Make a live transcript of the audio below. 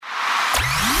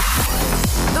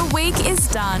The week is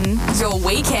done. Your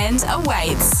weekend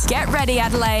awaits. Get ready,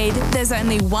 Adelaide. There's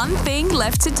only one thing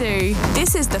left to do.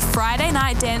 This is the Friday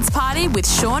night dance party with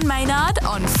Sean Maynard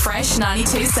on Fresh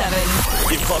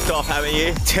 92.7. You've clocked off, haven't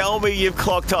you? Tell me you've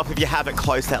clocked off if you haven't.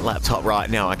 Closed that laptop right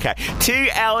now, okay? 2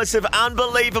 hours of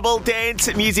unbelievable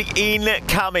dance music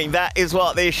incoming. That is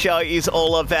what this show is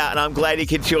all about, and I'm glad you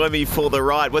could join me for the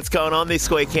ride. What's going on this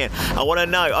weekend? I want to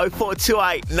know.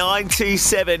 0428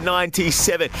 927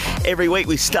 927. Every week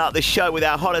we start the show with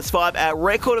our hottest vibe. Our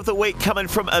record of the week coming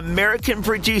from American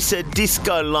producer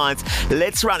Disco Lines.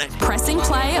 Let's run it. Pressing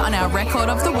play on our record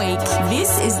of the week.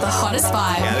 This is the hottest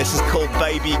vibe. Yeah, this is called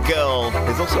Baby Girl.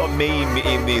 There's also a meme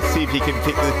in this. See if you can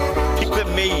pick the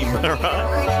meme, all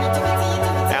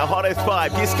right? Our hottest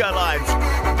vibe, Disco Lines,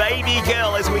 Baby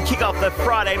Girl, as we kick off the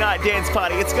Friday night dance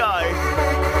party. Let's go.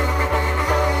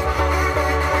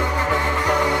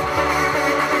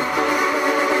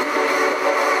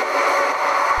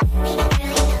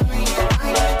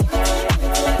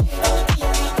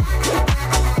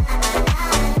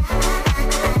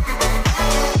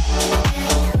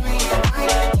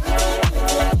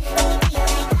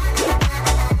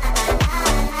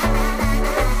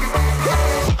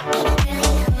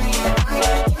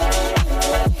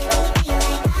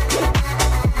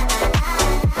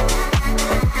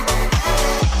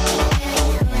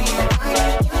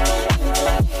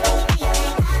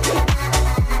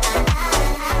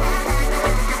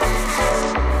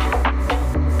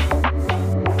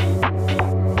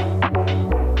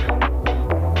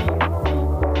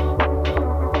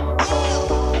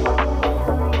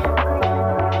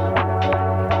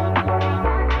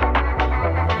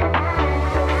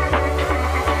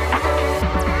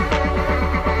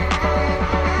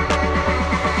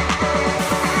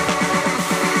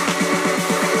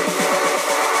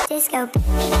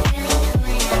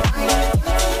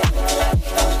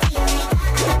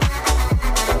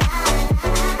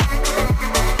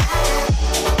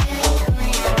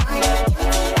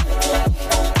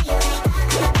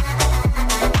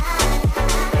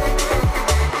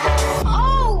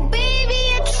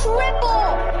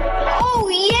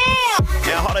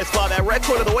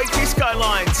 Record of the week, Disco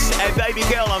Lines and Baby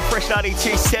Girl on Fresh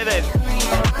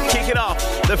 92.7. Kick it off,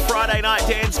 the Friday night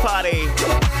dance party.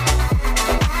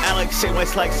 Alex in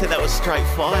Westlake said that was straight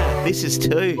fire. This is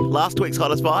 2. Last week's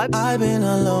hottest vibe. I've been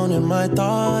alone in my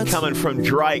thoughts. Coming from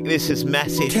Drake, this is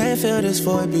massive. Can't feel this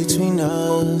void between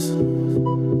us.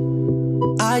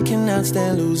 I cannot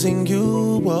stand losing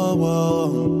you. Whoa,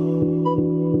 whoa.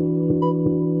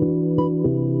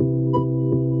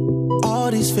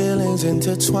 These feelings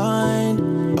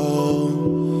intertwined,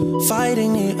 oh,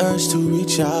 fighting the urge to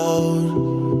reach out,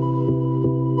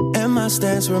 and my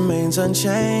stance remains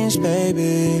unchanged,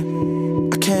 baby.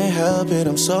 I can't help it,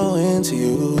 I'm so into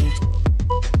you.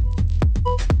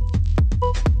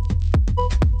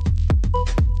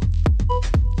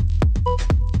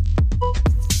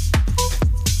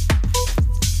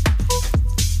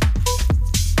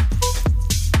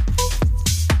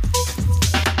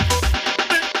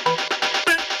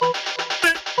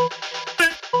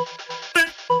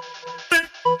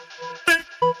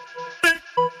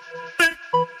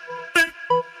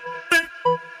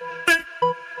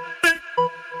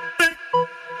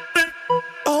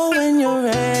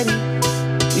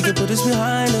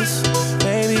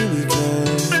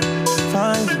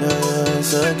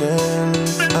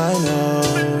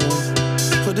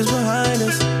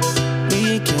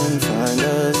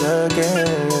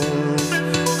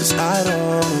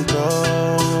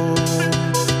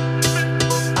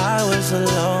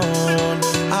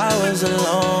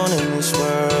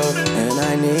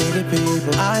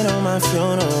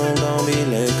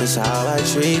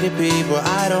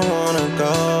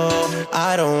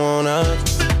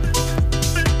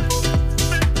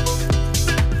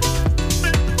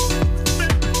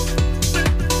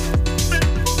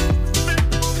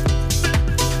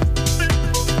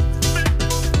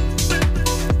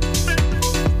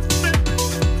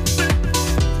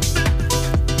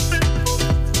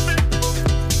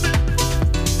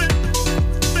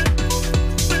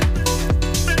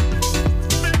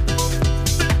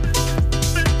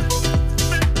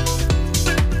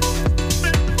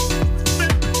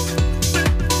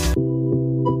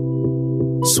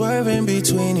 Swerving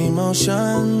between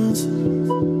emotions.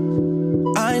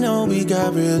 I know we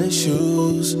got real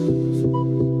issues.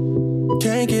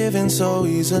 Can't give in so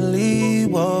easily.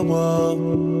 Whoa, whoa.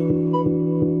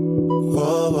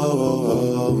 Whoa, whoa, whoa,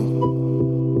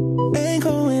 whoa. Ain't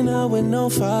going out with no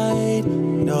fight.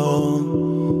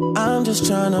 No, I'm just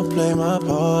trying to play my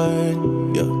part.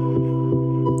 Yeah.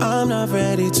 I'm not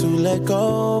ready to let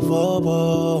go. Whoa,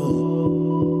 whoa.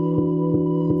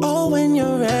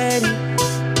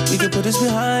 Put this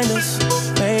behind us,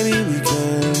 maybe we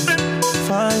can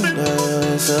find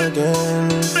us again.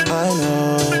 I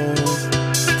know.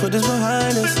 Put this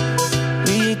behind us,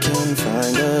 we can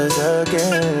find us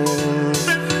again.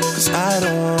 'Cause I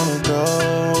don't wanna go.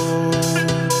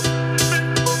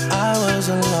 I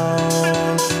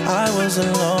was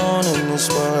alone in this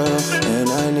world, and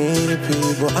I needed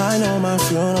people. I know my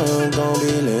funeral gon'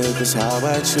 be lit, 'cause how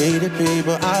I treated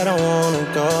people. I don't wanna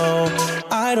go,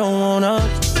 I don't wanna.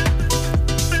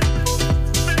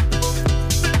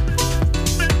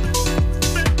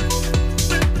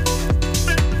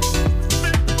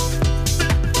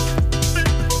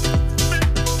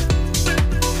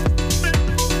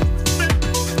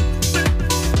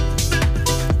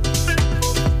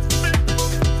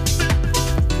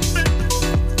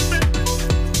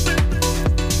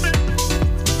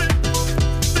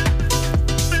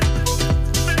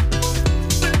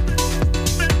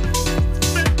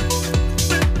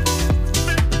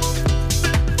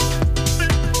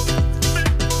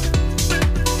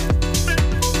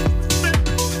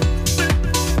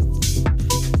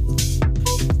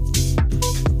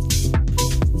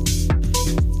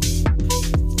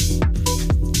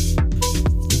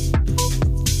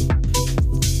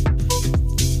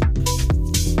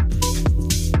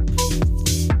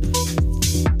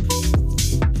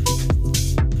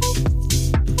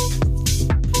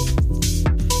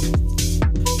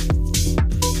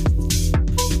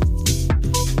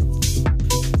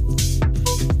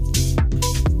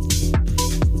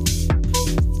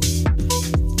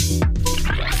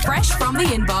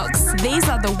 These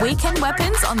are the weekend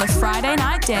weapons on the Friday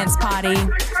night dance party. You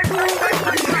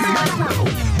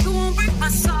won't break my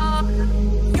soul.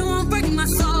 You won't break my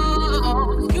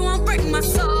soul. You won't break my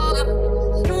soul.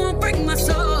 You won't break my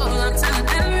soul. I'm telling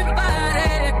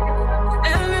everybody,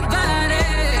 everybody,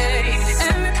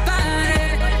 everybody.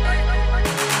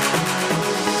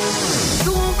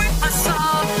 You won't break my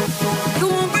soul. You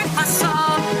won't break my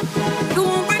soul. You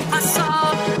won't break my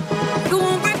soul. You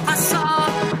won't break my soul.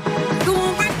 You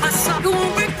won't break my soul. You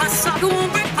won't break my soul. You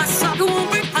won't break my soul. You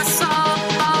won't break my soul.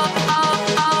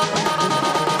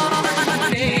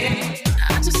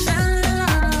 I just fell in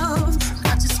love. I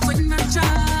just quit my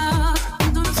job. I'm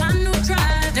gonna find no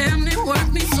drive. Damn, it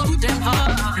worked me so damn hard.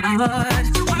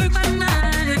 Work by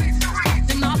night,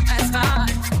 then I'll pass by.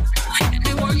 And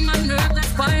it worked my nerve.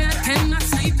 That's why I cannot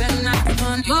sleep at night.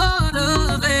 On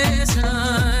motivation,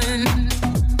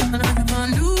 a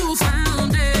new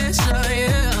foundation,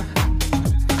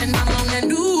 yeah. And I'm on that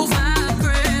new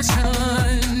vibration.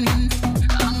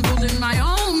 I'm building my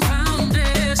own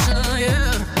foundation,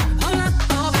 yeah. Hold up,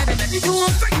 oh baby, baby, you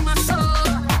won't break my soul.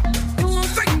 You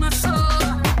won't break my soul.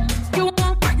 You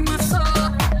won't break my soul.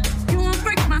 You won't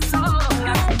break my soul.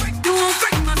 You won't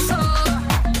break my soul.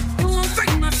 You won't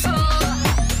break my soul.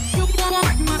 You won't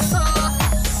break my soul.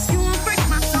 You won't break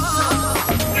my soul.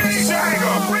 Release your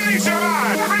anger, release your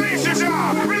mind, release your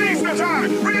job, release the time,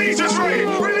 release the strain,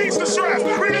 release the stress,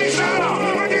 release the love,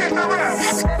 forget the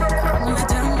rest. Let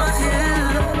down my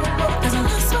head, 'cause I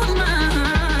lost my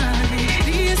mind.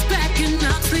 He is back and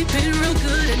I'm sleeping real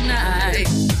good at night.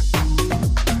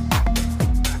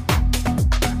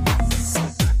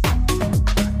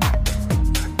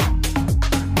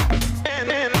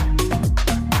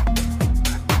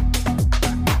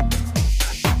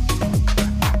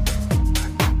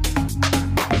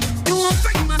 You won't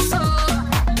break my soul.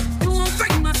 You won't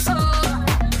break my soul.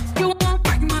 You won't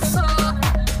break my soul.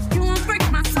 You won't break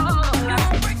my soul.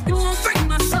 You won't break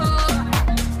my soul.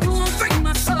 You won't break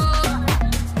my soul.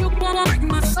 You won't break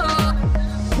my soul.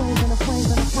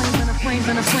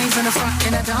 Planes in the front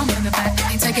and a dome in the back.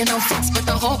 Ain't taking no fucks, but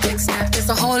the whole big snap. There's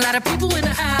a whole lot of people in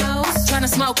the house trying to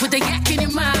smoke with the yak in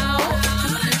your mouth.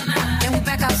 And we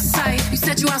back outside. You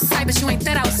said you outside, but you ain't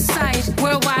that outside.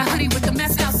 Worldwide hoodie with the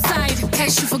mask outside. In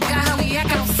case you forgot how we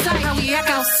act outside. How we act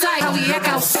outside. How we act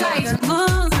outside.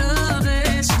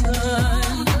 Motivation.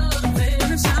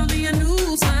 And it's shall be a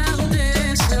new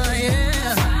foundation,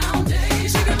 yeah.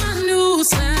 Foundation. My new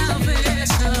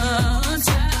salvation.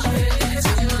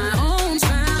 My own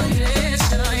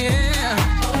foundation, yeah.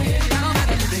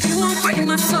 You won't break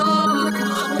my soul.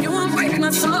 You won't break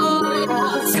my soul.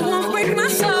 You won't break my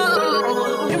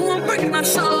soul. You won't break my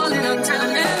soul. And I'm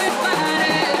telling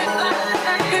everybody,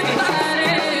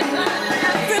 everybody,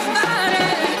 everybody,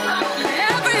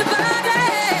 everybody.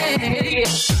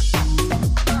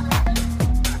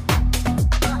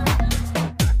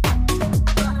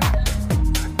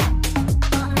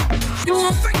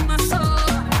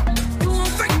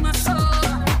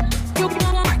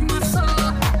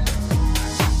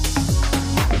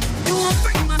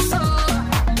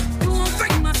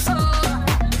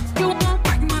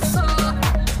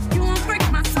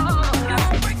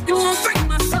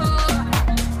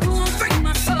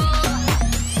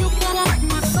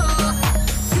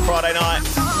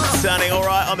 Sounding all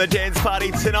right on the dance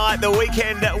party tonight. The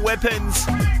Weekend Weapons,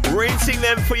 rinsing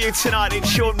them for you tonight. It's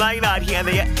Sean Maynard here.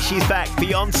 She's back.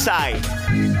 Beyonce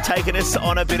taking us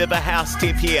on a bit of a house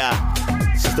tip here.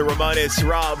 This is the Ramones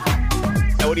Rub.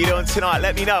 And what are you doing tonight?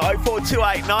 Let me know.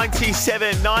 0428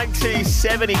 97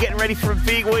 927. Are you getting ready for a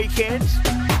big weekend?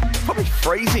 Probably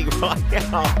freezing right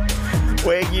now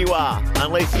where you are,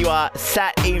 unless you are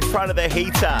sat in front of the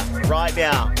heater right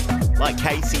now, like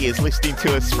Casey is listening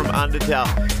to us from Underdale.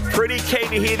 Pretty keen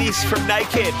to hear this from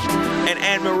Naked and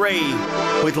Anne-Marie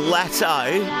with Lato.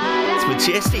 It's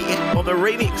Majestic on the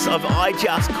remix of I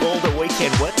Just Called a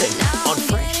Weekend Weapon on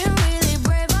Fresh.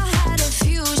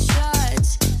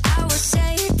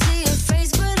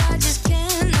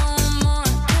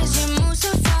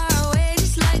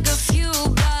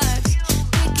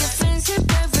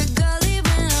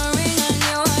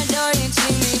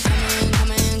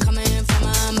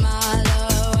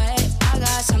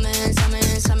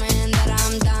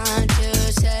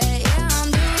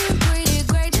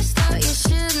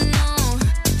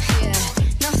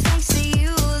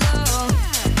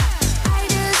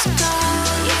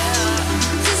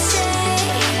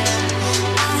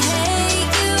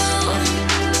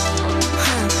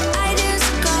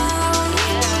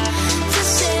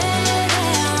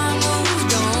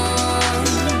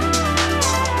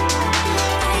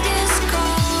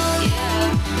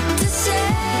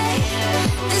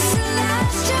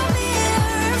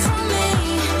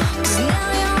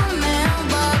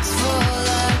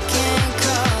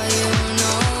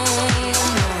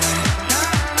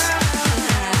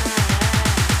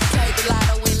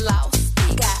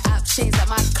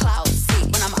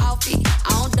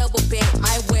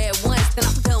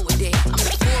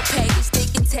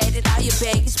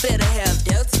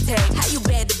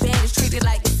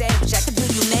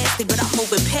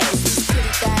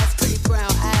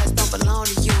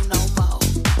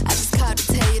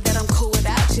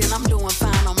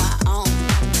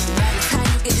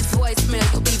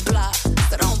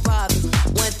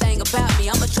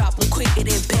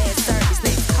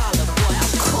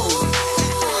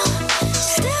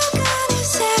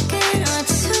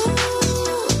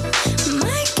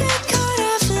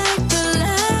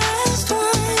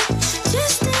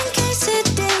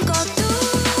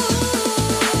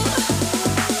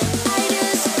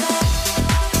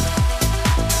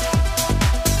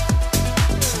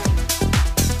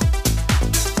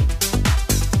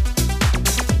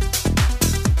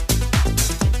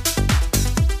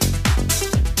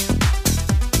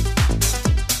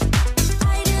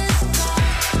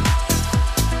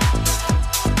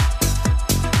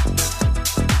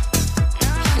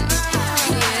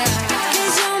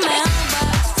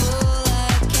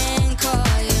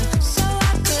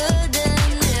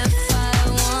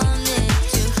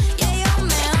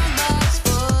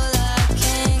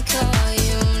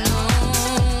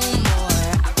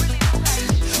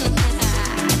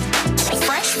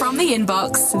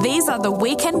 Inbox. These are the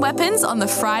Weekend Weapons on the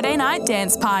Friday night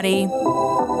dance party.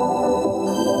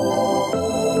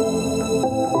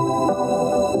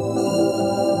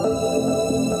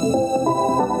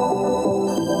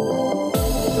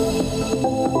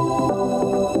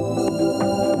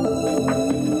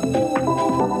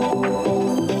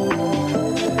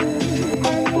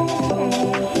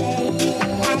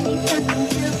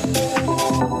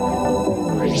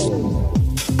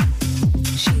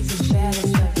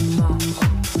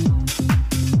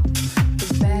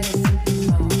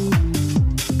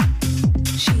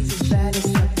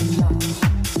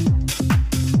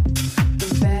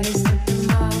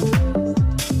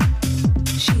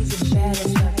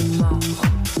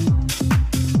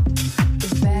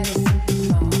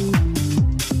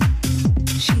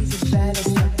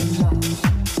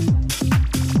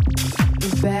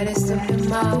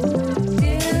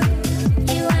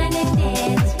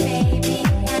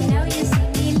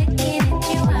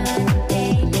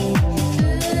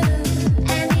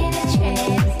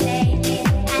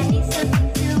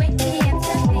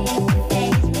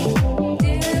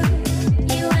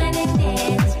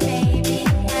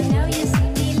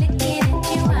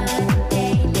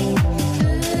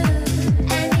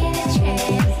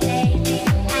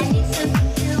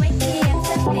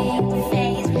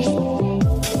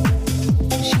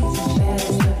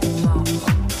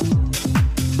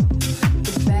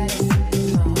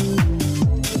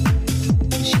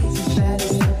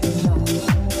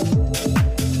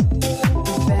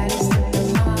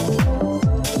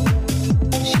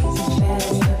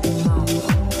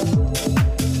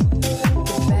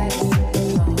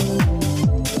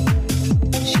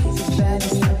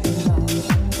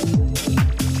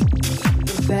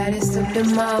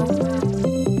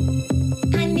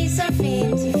 I need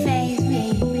something to face.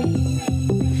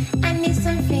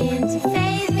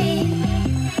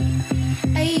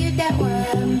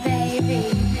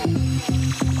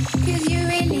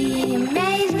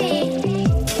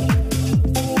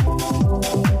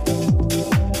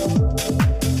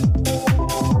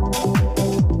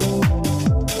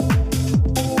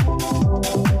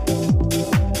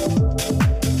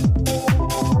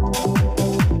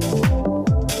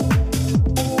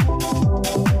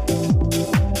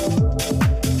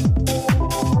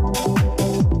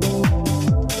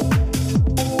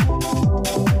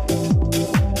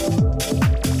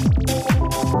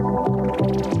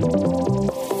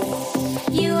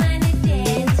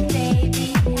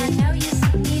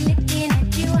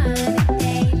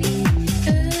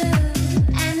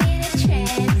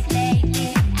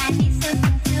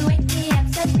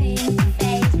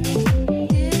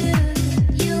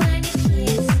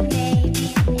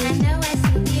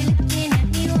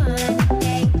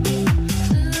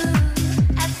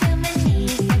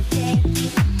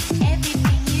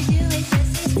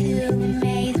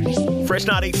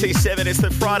 Fresh 92.7, it's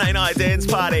the Friday night dance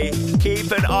party.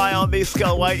 Keep an eye on this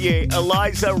girl, won't you?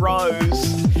 Eliza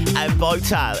Rose and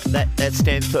Vota. That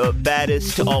stands for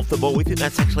baddest of them all. We think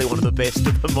that's actually one of the best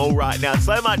of them all right now.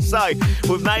 So much so,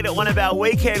 we've made it one of our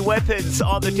weekend weapons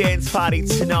on the dance party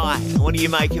tonight. What do you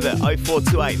make of it?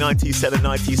 0428 97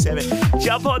 97.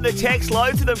 Jump on the text.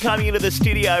 Loads of them coming into the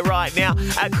studio right now.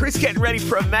 Chris getting ready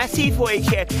for a massive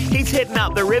weekend. He's heading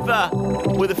up the river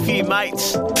with a few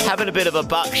mates, having a bit of a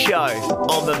buck show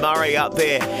on the Murray up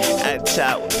there at,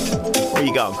 where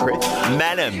you going, Chris?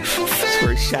 Manham.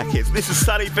 Spruce Shackers. This is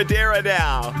Sonny Fodera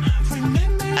now.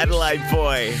 Adelaide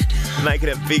boy, making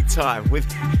it big time with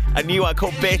a new one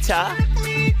called Better.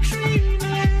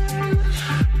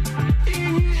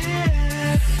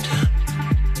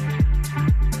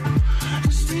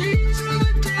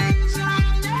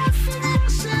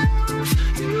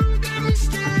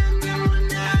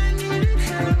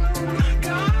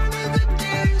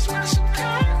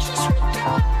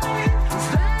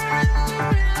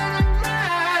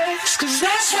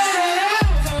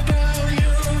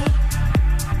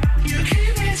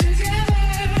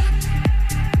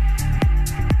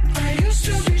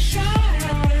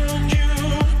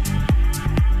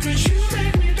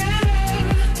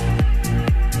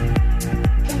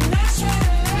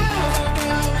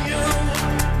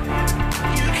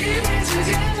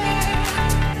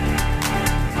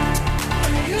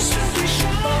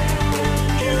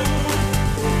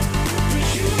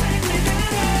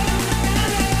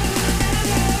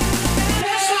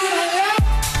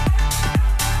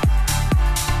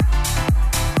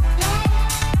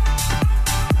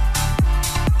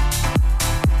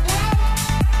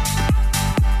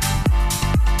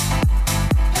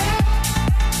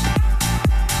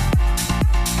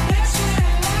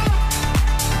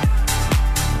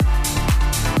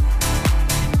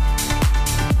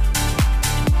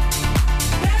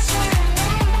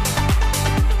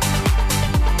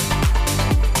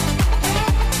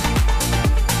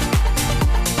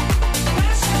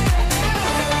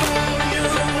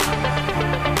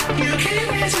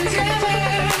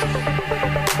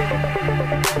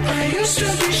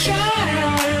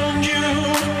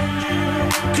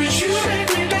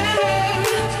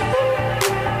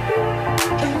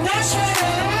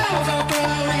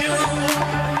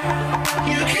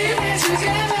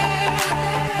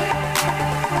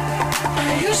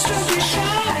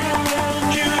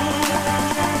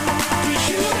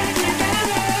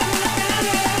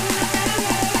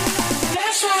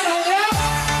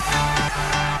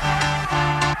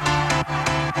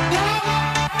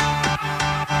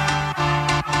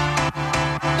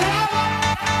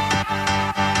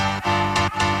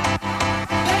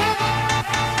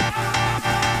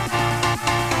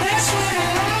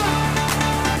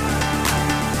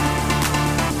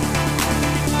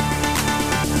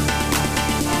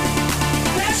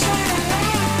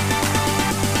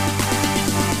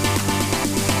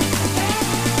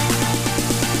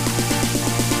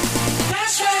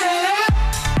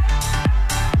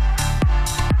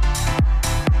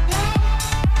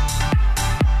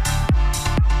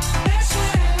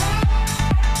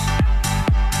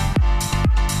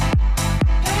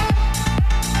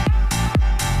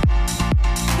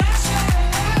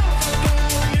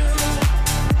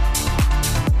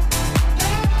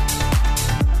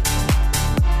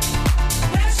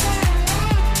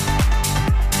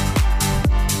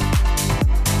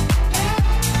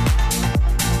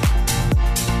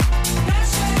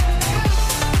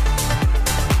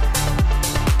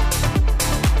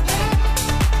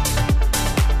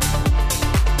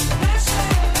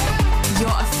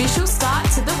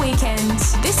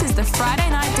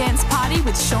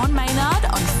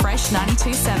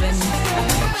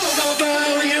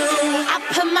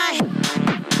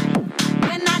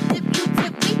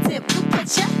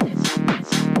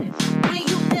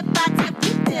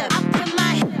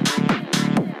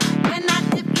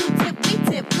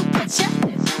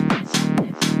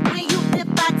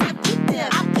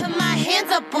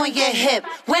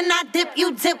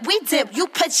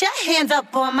 Your hands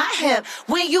up on my hip.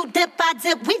 When you dip, I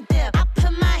dip, we dip. I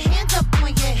put my hands up on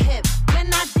your hip.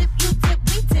 When I dip, you dip,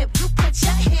 we dip. You put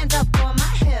your hands up on my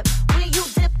hip. When you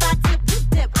dip, I dip, we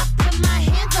dip. I put my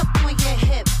hands up on your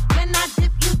hip. When I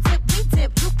dip, you dip, we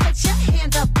dip. You put your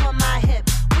hands up on my hip.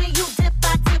 When you dip,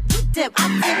 I dip, we dip.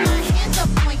 I put my hands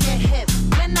up on your hip.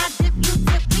 When I dip, you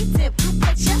dip, we dip. You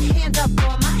put your hands up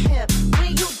on my hip.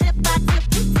 When you dip, I dip,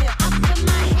 we dip. I put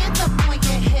my hands up on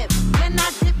your hip. When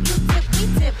I dip, you dip, we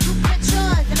dip. You put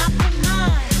yours and I put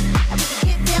mine. And we can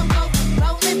get down low.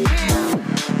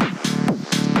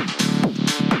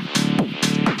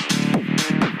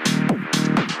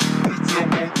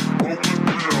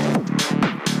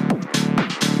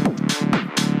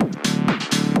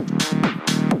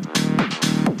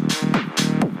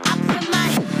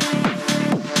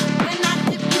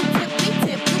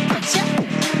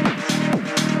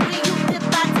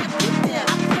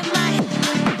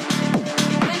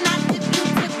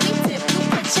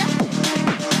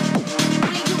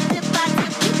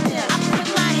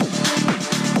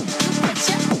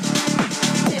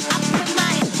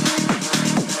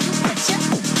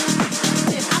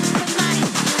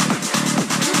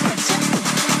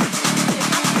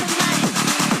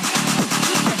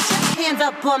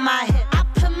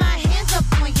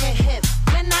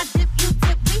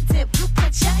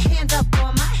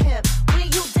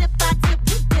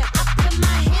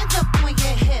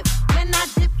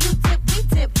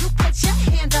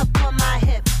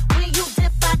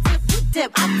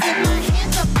 my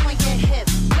hands up on your hip.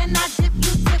 When I dip,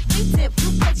 you dip, we dip. You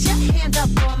put your hand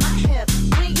up on my hip.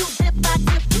 When you dip, I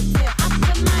dip, we dip. I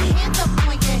put my hands up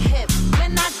on your hip.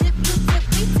 When I dip, you dip,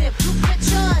 we dip. You put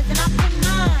yours and I put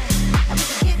mine. And we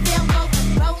can get down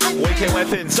low. Weekend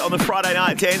Weapons on the Friday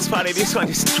night dance party. This one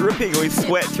is dripping with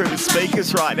sweat through the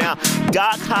speakers right now.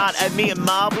 Dark Heart and Me and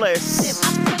Marvelous.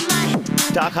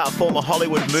 Dark Heart, former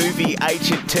Hollywood movie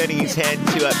agent, turning his hand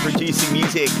to producing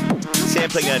music,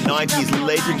 sampling a 90s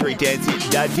legendary dance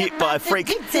hit by Freak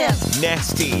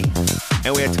Nasty.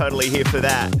 And we are totally here for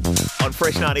that on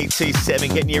Fresh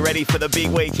 92.7, getting you ready for the big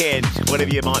weekend,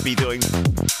 whatever you might be doing.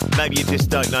 Maybe you just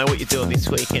don't know what you're doing this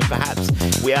weekend.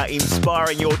 Perhaps we are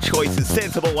inspiring your choices,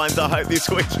 sensible ones, I hope, this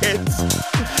weekend.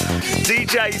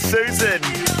 DJ Susan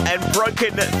and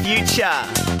Broken Future.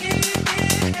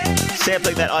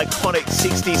 Sampling that iconic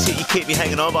 60s hit, You Keep Me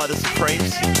Hanging On by the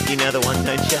Supremes. You know the one,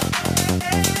 don't you?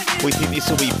 We think this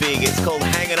will be big. It's called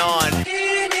Hanging On.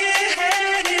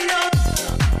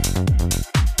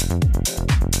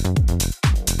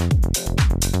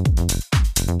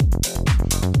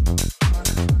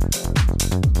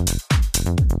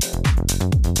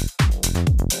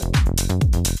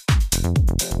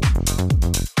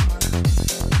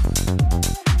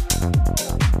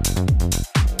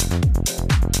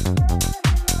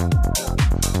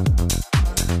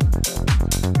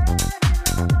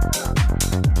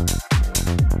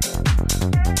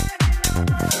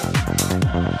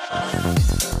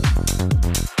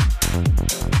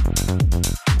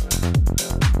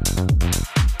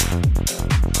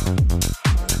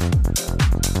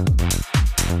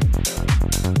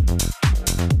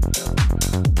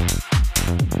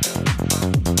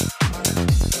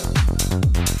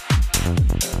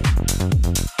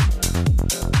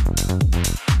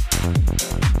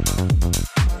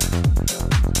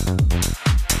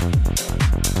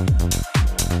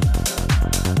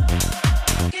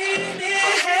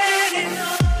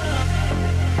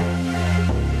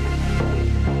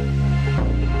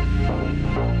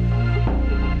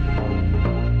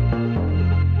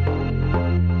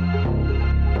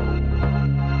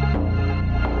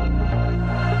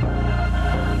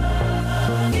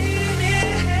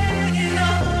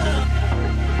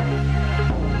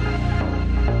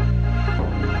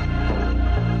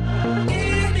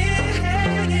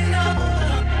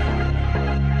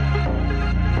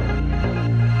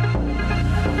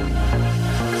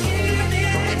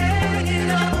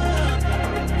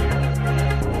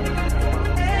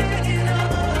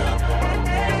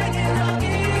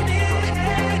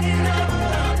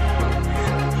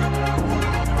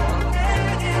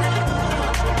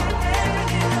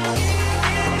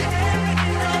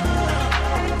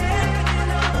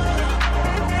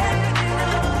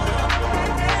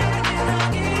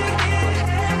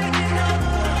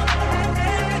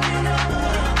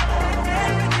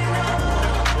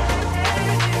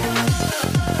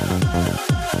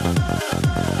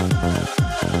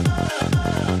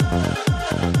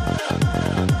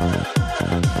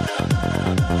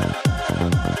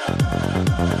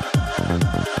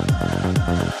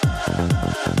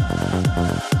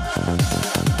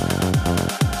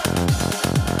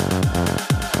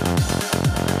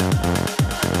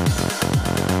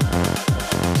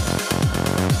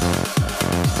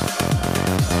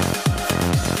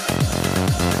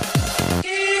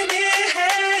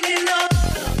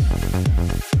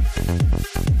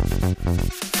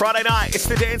 Friday night, it's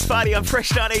the dance party on Fresh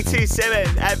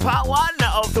 92.7 and part one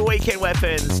of the Weekend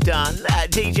Weapons done at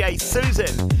DJ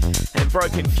Susan and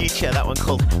Broken Future, that one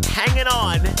called Hanging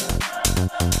On.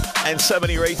 And so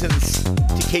many reasons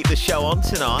to keep the show on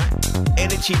tonight.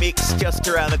 Energy Mix just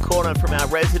around the corner from our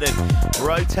resident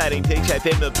rotating DJ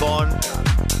Ben Mabon.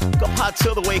 Got part two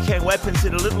of the Weekend Weapons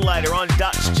in a little later on.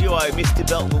 Dutch duo Mr.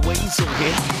 Belt and Wezol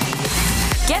here.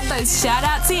 Get those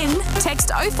shout-outs in. Text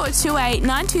 0428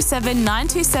 927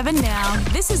 927 now.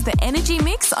 This is the Energy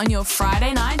Mix on your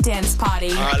Friday night dance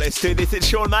party. All right, let's do this. It's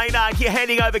Sean Maynard here,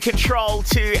 handing over control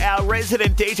to our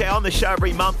resident DJ on the show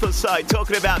every month or so,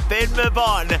 talking about Ben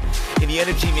Mabon in the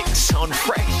Energy Mix on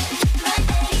Fresh.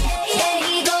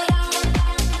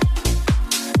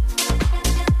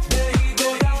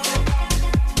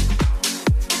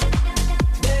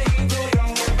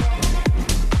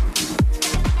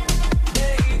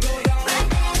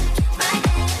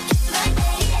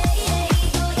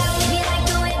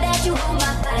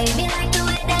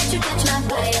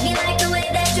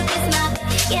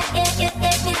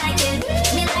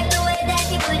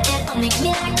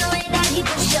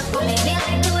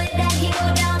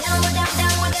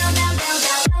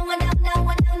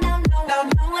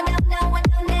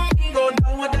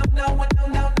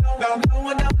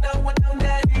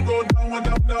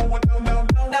 No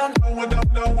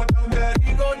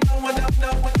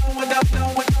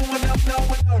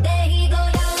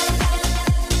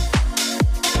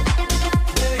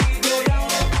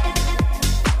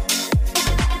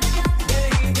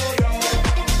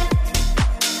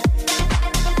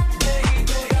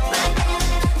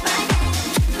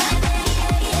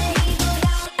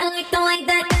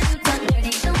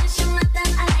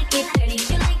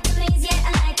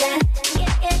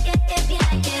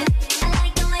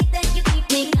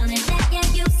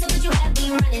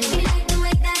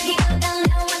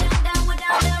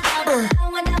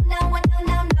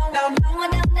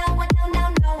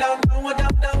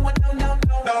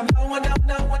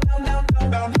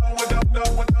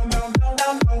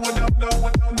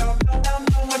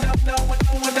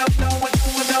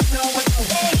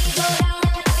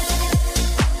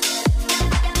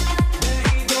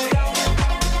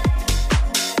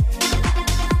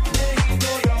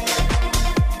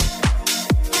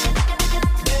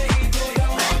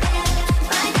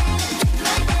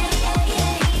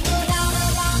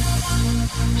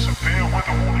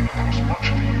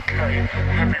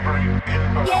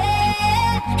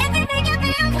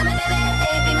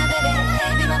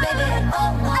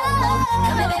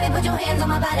hands on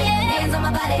my body, hands on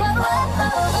my body. Whoa, whoa,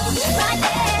 whoa. Right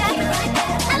there, keep it right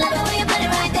there. I love it when you put it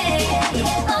right there.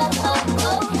 Yeah, oh, oh,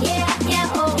 oh, yeah,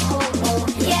 yeah, oh, oh, oh,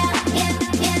 yeah, yeah,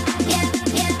 yeah, yeah,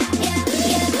 yeah, yeah,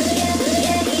 yeah, yeah,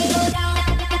 yeah. He go down.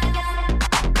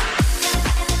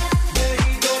 There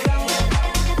he go down. There he go down.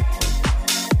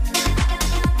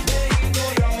 There he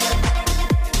go down.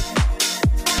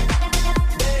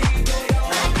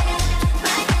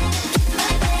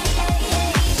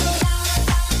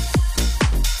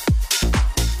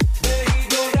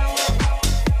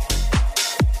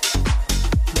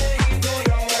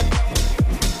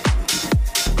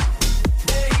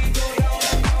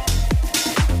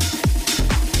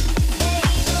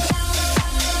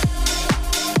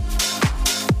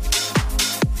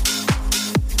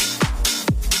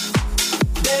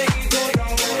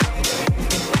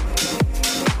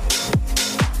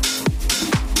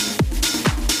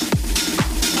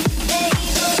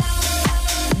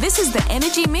 This is the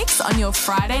Energy Mix on your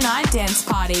Friday night dance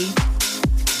party.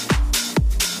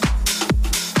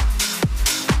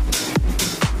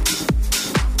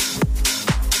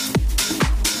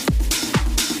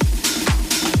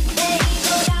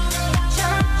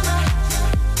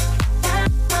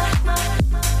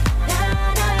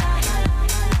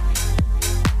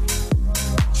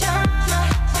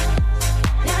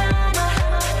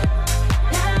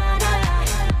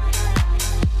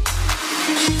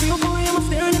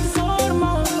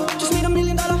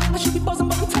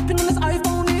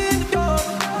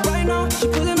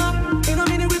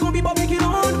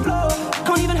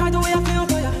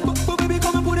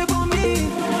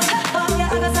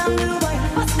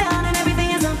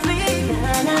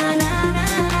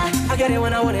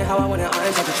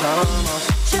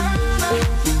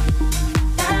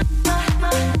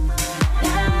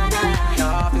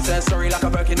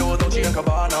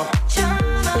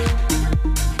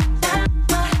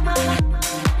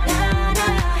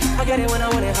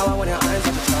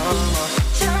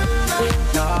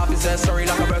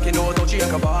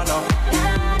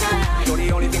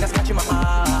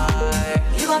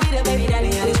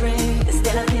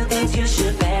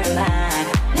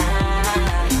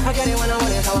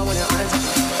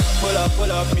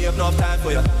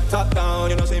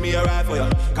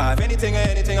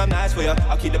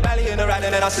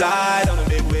 Slide on a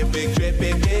big whip, big trip,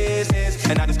 big business.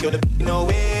 And I just killed a no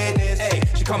witness. Hey,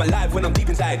 she come alive when I'm deep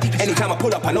inside. Anytime I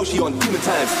pull up, I know she on human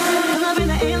times. Pull up in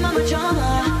the AM, I'm a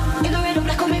drama. In the red or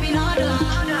black or maybe nada.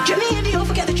 Get me in the O,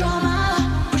 forget the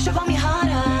drama. Push up on me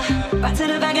harder. Back to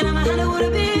the bag and I'm a handle with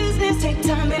a business. Take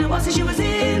time, been a while since you was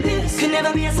in this. Could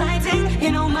never be a sighting,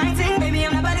 you know my thing. Baby,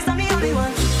 I'm the baddest, I'm the only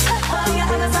one. Oh, yeah,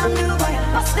 I got some new boy.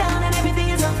 Bust down and everything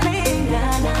is on fling.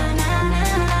 Nah, nah, nah,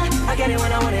 nah. I get it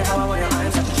when I want it, how I want it.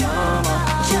 I'm such a drama.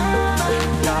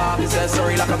 Nah, this is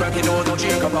sorry like a broken nose, don't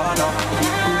you come on now.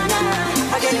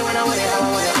 I get it when I want it, how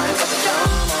I want it. I'm such a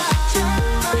drama.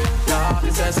 Nah,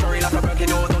 this is sorry like a broken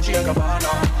nose, don't you come on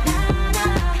now.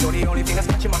 You're the only thing that's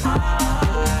catching my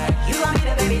eye. You want me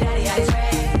the baby daddy, I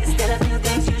swear. Still a few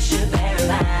things you should bear in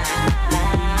mind.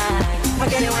 I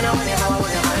get it when I want it, how I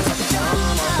want it. I'm such a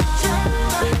drama.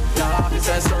 Nah, this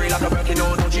is sorry like a broken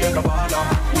nose, don't you come on now.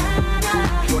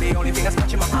 You're the only thing that's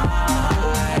catching my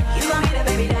eye. You want me the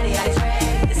baby daddy, I swear.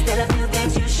 Still a few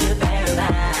things you should bear in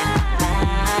mind.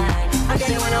 I get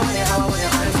it when I want it, how I want it.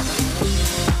 I'm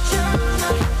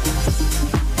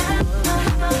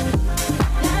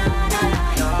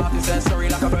nah, this is sorry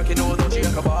like a broken nose, don't you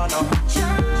come on now.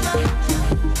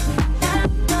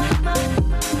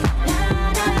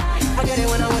 I get it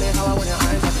when I want it, how I want it.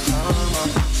 I'm such a drama.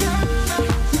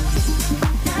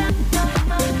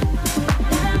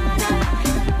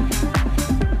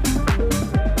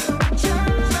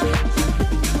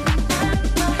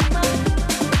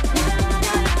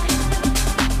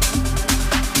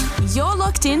 You're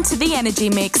locked into the Energy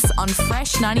Mix on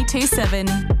Fresh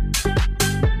 92.7.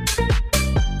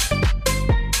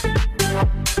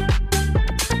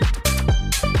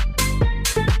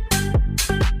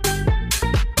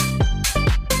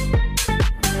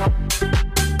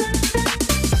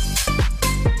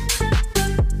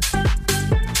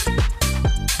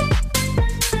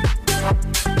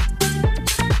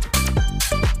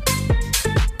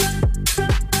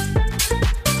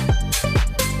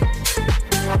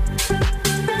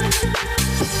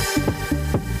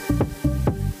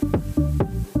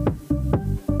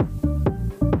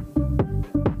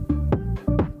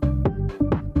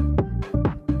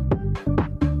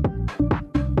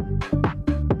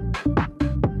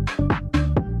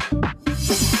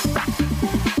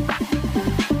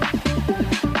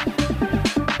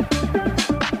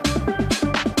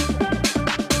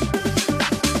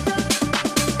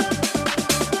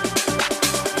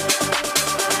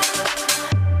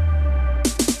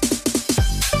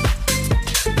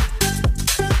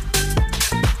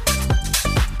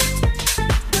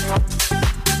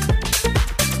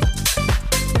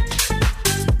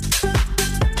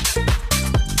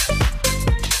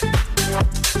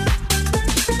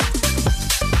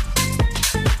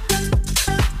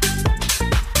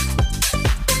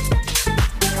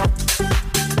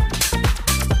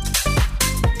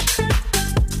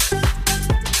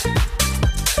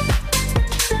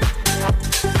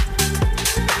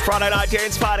 Friday night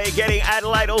dance party, getting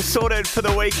Adelaide all sorted for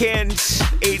the weekend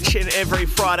each and every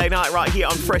Friday night right here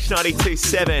on Fresh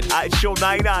 92.7. It's Sean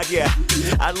Maynard, yeah.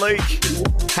 And Luke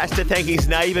has to thank his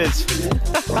neighbours.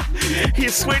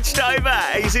 He's switched over.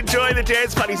 He's enjoying the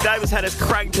dance party. His neighbours had us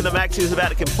cranked to the max. He was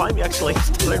about to complain. We actually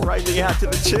started raving out to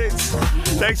the tunes.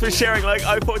 Thanks for sharing, Luke.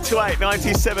 0428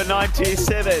 97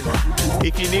 927.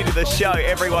 If you're new to the show,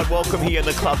 everyone welcome here in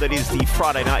the club that is the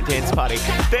Friday night dance party.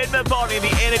 Ben Mabon in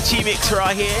the energy mix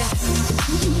right here.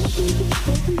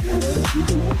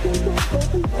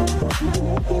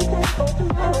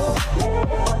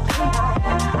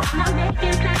 Not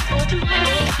making plans for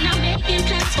tomorrow. Not making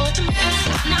plans for tomorrow.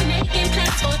 Not making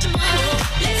plans for tomorrow.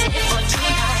 Let's live for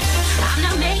tonight. I'm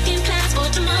not making plans for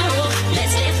tomorrow.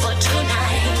 Let's live for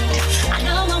tonight. I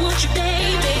know I want you,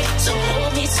 baby, so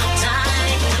hold me so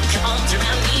tight. Put your arms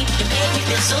around me, you make me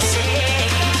feel so safe.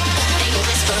 And you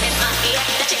whisper in my ear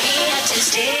that you're here to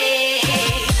stay.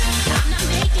 I'm not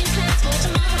making plans for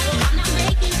tomorrow. I'm not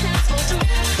making plans for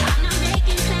tomorrow. I'm not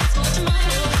making plans for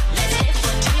tomorrow. Let's live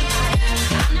for tonight.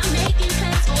 I'm not making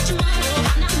plans for tomorrow.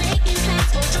 I'm not making plans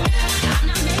for tomorrow. I'm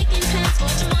not making plans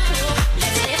for tomorrow.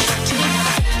 Let's live for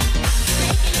tonight. Making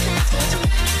plans for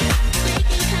tomorrow.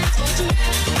 Making plans for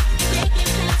tomorrow.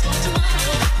 Making plans for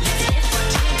tomorrow. Let's live for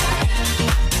tonight.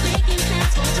 Making plans for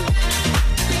tomorrow.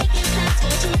 Making plans for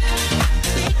tomorrow.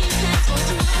 Making plans for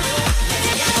tomorrow. Let's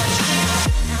live for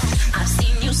tonight. I've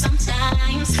seen you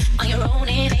sometimes on your own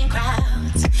and in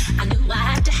crowds. I knew I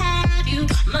had to have you.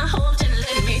 My hope didn't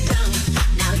let me down.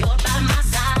 Now you're by my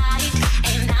side,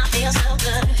 and I feel so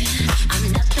good.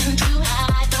 I'm nothing too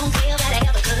high, don't feel that I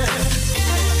ever could.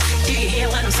 Do you hear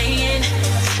what I'm saying?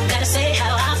 Gotta say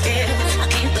how I feel. I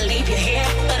can't believe you're here,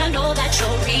 but I know that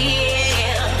you're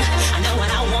real. I know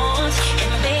what I want,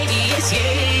 and baby, it's you.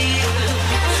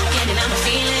 Getting out my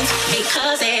feelings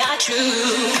because they are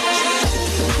true.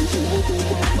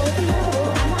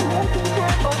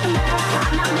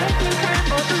 I'm not making plans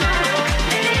for tomorrow.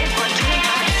 Let's live for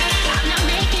tonight. I'm not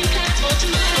making plans for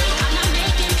tomorrow. I'm not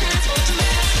making plans for tomorrow. I'm not making plans for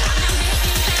tomorrow.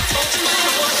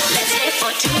 Let's live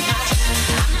for tonight. I'm not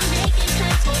making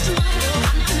plans for tomorrow.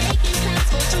 I'm not making plans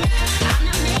for tomorrow. I'm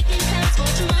not making plans for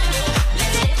tomorrow.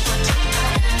 Let's live for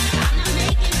tonight. I'm not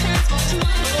making plans for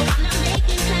tomorrow. I'm not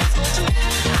making plans for tomorrow.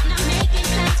 I'm not making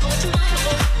plans for tomorrow. Let's live for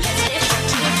tonight. Making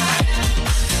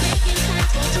plans for tomorrow. Making plans for tomorrow.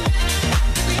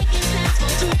 Making plans for tomorrow. Let's live for tonight. Making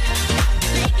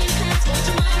plans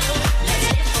for tomorrow.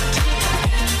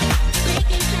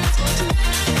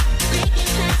 Making plans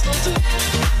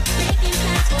for tomorrow. Making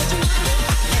plans for tomorrow. Let's live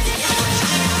for tonight.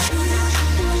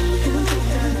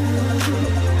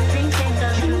 Dreams can't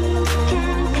come true.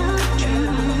 Can't come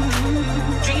true.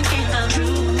 Dreams can't come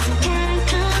true. Can't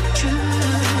come true.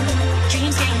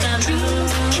 Dreams can't come true.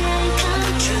 Can't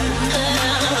come true.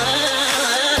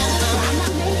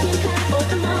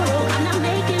 I'm not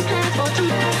making plans for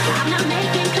tomorrow. I'm not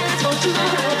making plans for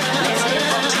tomorrow. Let's live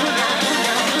for tonight. Making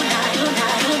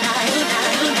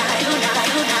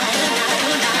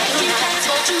plans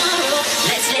for tomorrow.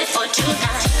 Let's live for tonight.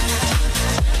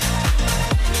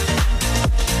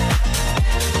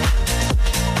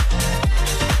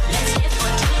 Let's live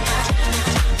for tonight.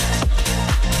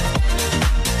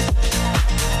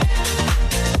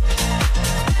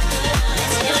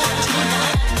 Let's live for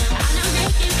tonight. I'm not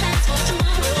making plans for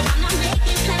tomorrow. I'm not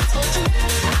making plans for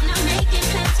tomorrow. I'm not making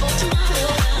plans for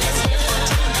tomorrow. Let's live for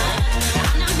tonight.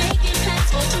 I'm not making plans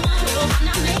for tomorrow. I'm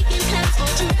not making plans for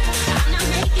tomorrow. I'm not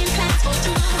making plans for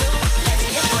tomorrow. Let's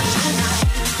live for tonight.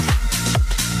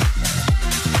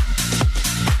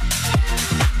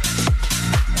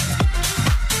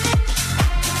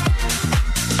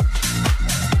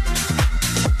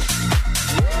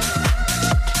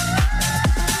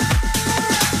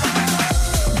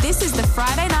 This is the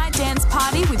Friday night dance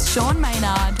party with Sean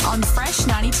Maynard on Fresh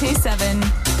 92.7.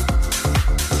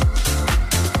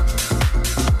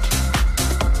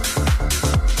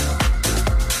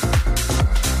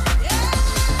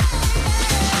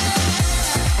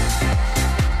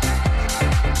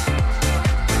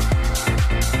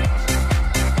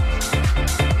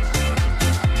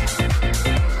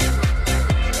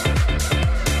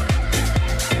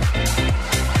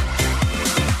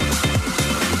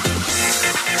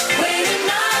 Waiting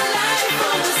all night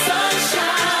for the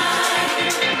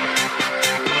sunshine.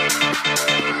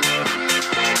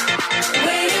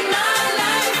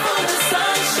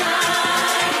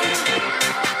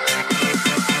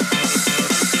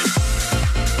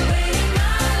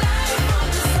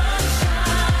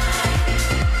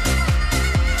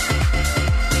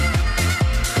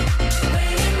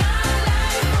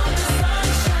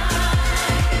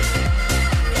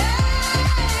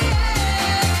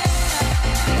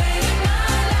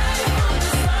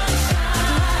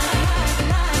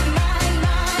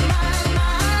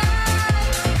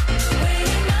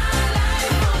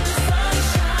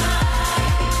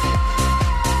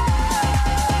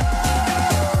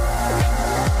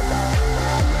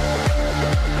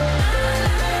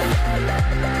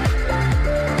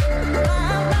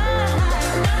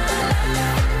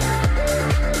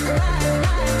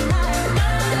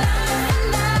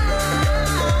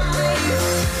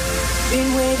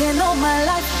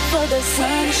 for the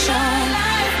sunshine.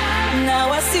 Now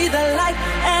I see the light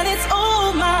and it's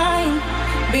all mine.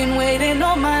 Been waiting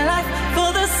all my life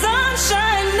for the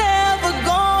sunshine, never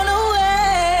gone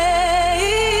away.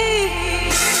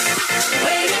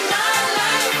 Waiting my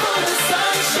life for the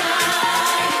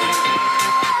sunshine.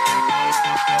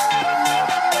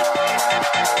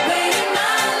 Waiting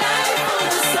my life for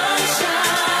the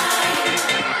sunshine.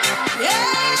 Yeah,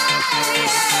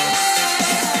 yeah.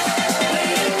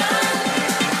 Waiting my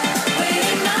life,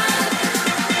 waiting my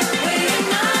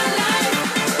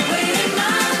life, waiting my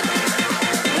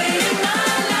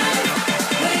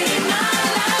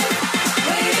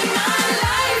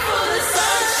for the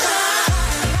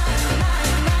sunshine.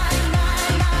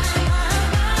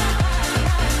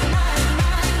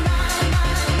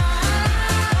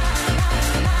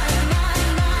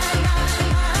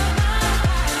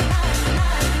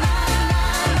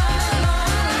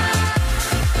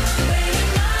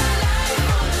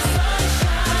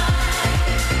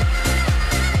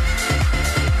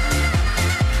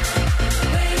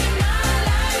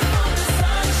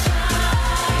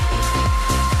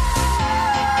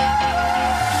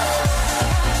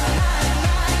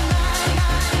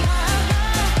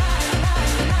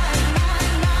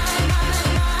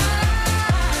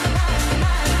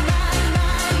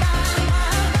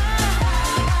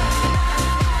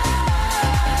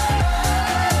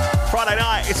 Friday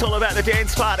night, it's all about the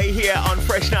dance party here on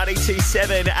Fresh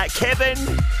 92.7. Kevin,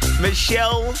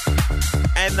 Michelle,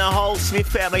 and the whole Smith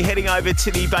family heading over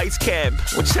to the base camp,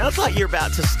 which sounds like you're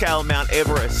about to scale Mount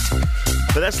Everest.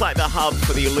 But that's like the hub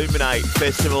for the Illuminate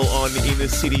Festival on in the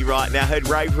city right now. Heard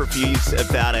rave reviews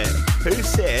about it. Who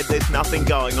said there's nothing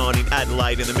going on in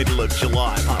Adelaide in the middle of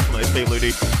July, apart from those people who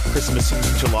do Christmas in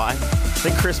July? I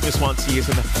think Christmas once a year is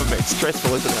enough for me. It's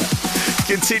stressful, isn't it?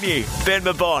 Continue. Ben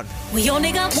Mabon. We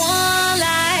only got one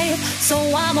life, so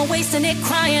I'm wasting it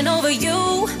crying over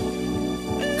you.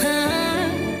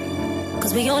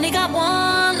 Cause we only got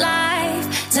one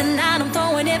life. Tonight I'm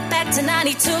throwing it back to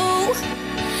 92.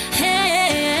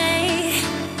 Hey,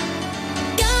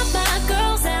 got my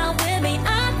girls out with me.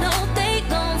 I know they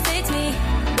gon' fix me.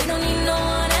 We don't need no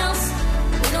one else.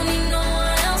 We don't need no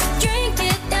one else. Drink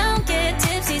it down, get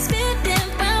tipsy,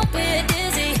 spitting round with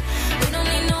dizzy. We don't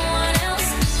need no one else.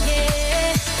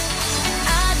 Yeah,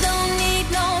 I don't need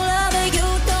no lover. You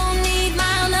don't need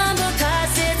my number.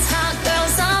 Cause it's hot girl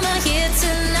summer here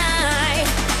tonight.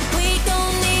 We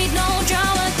don't need no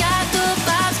drama. Got good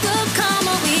vibes, good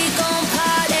karma. We gon' pop.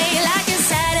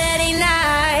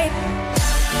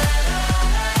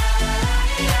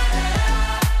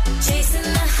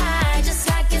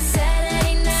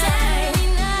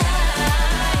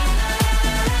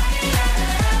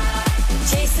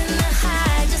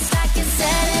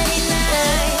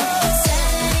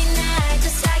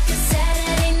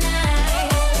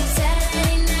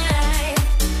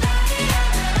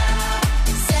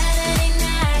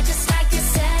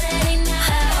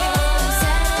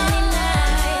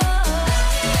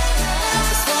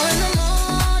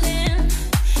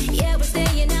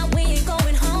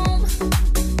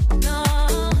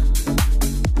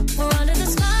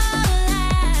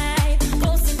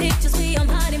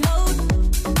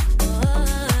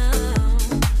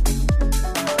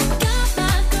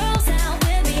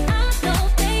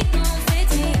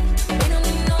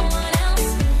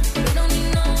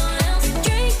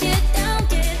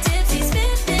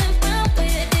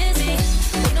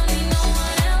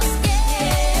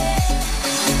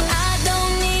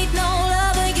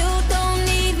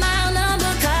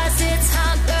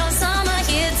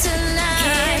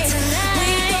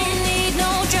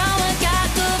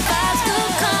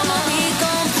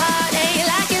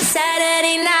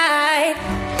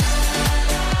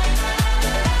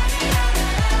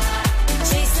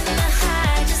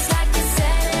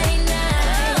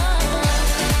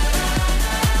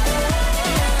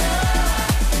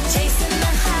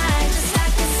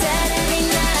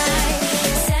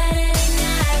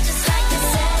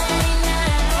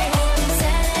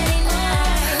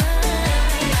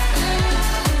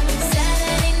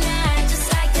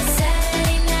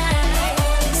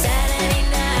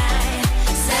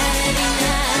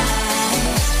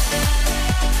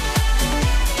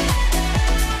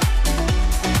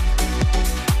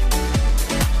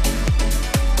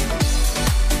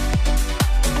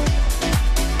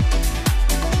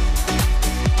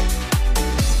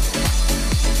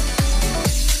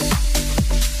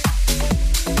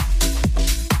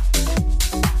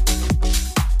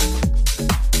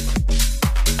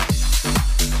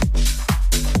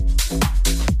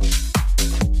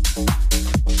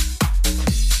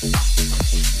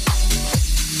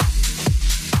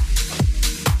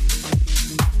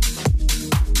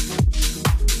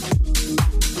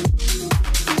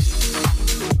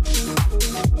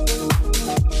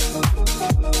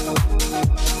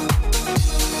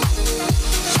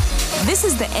 This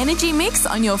is the Energy Mix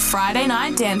on your Friday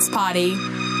night dance party. Tell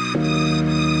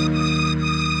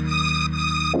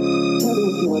me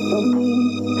what you want from me,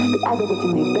 'cause I got what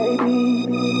you need, baby.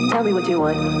 Tell me what you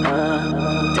want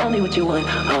Tell me what you want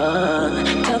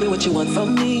Tell me what you want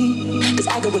from me, 'cause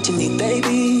I got what you need,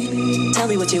 baby. Tell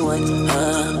me what you want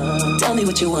Tell me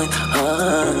what you want,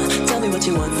 hey, yeah. Tell me what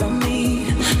you want from me,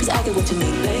 'cause I got what you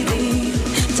need, baby.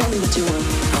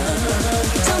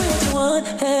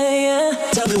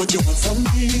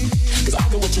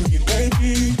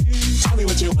 Tell me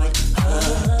what you want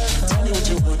Tell me what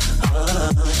you want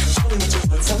Tell me what you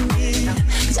want from me,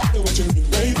 'cause I got what you need,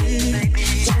 baby.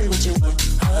 Tell me what you want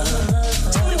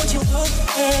Tell me what you want,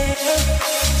 hey, yeah.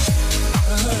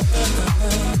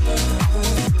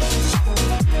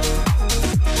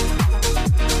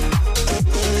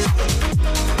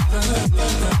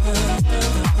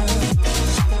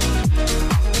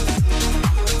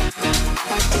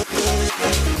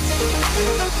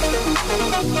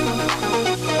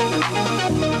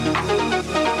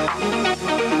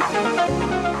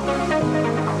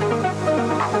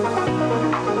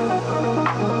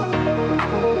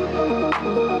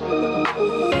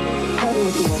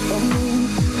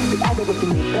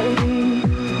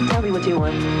 Tell me what you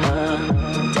want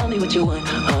Tell me what you want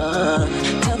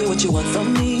Tell me what you want from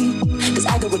me, 'cause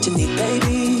I got what you need,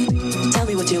 baby. Tell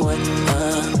me what you want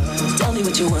Tell me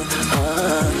what you want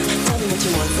Tell me what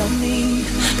you want from me,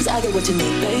 'cause I got what you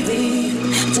need, baby.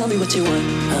 Tell me what you want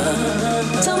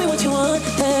Tell me what you want,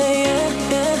 hey, yeah,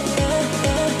 yeah, yeah,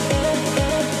 yeah,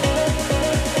 yeah,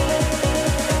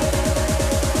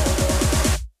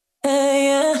 hey,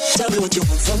 yeah. Tell me what you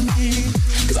want from me,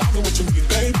 'cause I know what you need,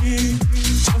 baby.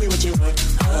 Tell me what you want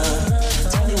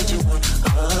Tell me what you want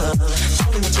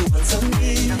Tell me what you want from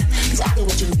me, 'cause I know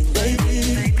what you need, baby.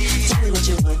 Tell me what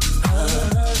you want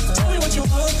Tell me what you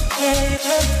want, hey,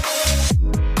 yeah.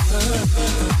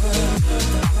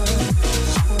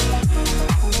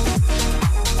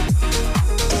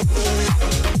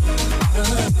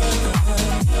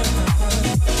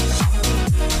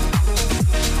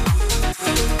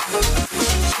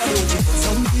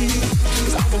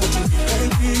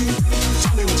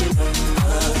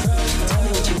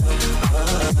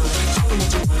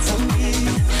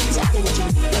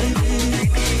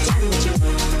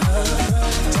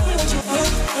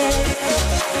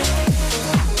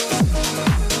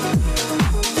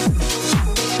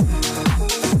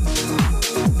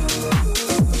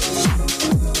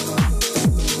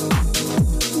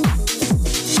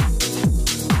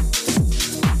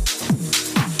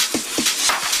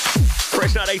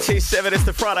 Fresh 9827, it's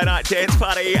the Friday night dance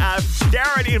party.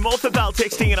 Darren in Morphabell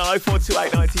texting in on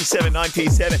 0428 97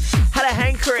 97. Had a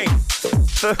hankering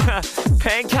for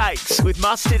pancakes with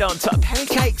mustard on top.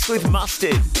 Pancakes with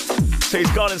mustard. So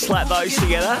he's gone and slapped those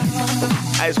together,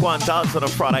 as one does on a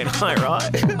Friday night,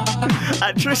 right?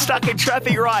 Trish stuck in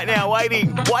traffic right now,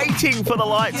 waiting for the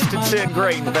lights to turn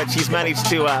green, but she's managed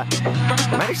to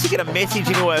get a message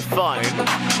into her phone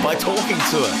by talking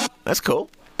to her. That's cool.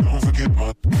 Don't forget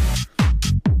my...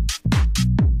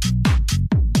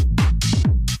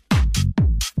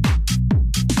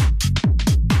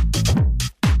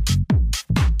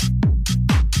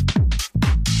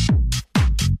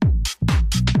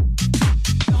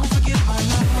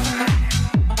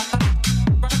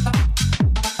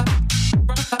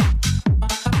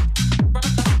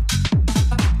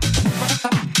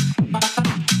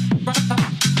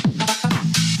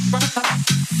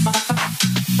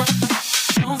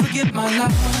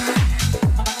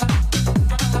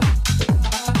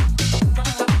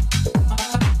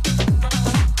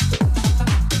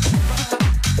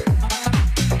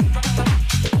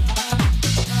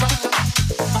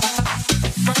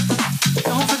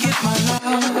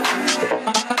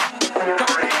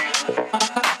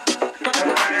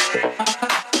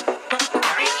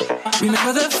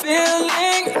 Remember the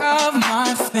feeling of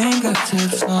my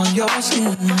fingertips on your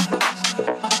skin,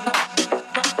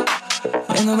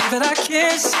 and the way that our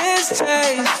kisses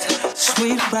taste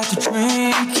sweet after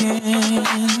drinking,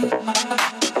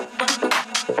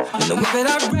 and the way that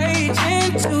I rage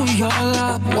into your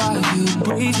love while you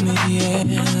breathe me in,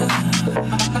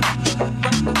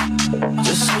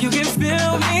 just so you can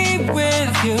fill me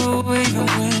with you even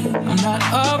when I'm not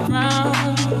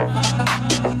around.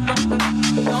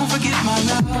 Don't forget my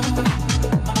love.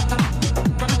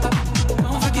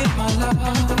 Don't forget my love.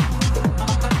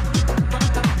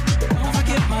 Don't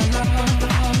forget my love.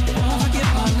 Don't forget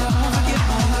my love. Forget my love.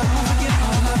 Forget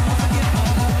my love.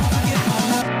 Forget my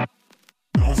love.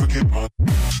 Don't forget my love.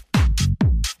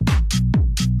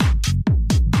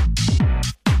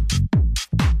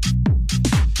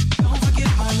 Don't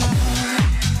forget my love.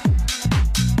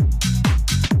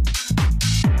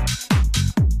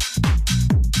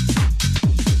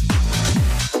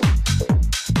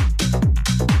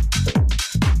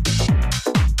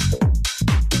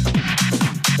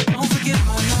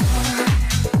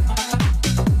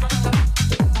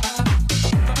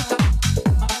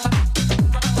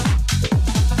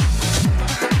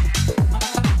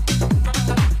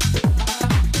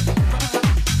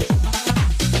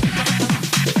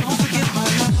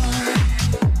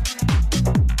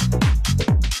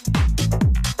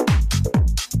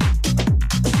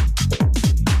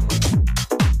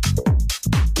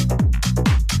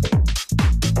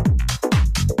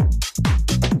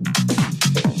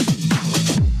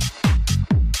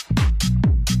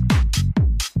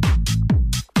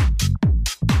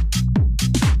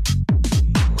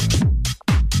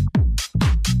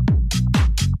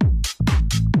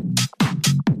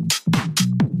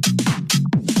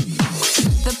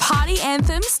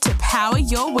 anthems to power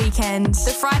your weekend.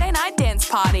 The Friday Night Dance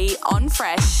Party on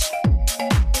Fresh.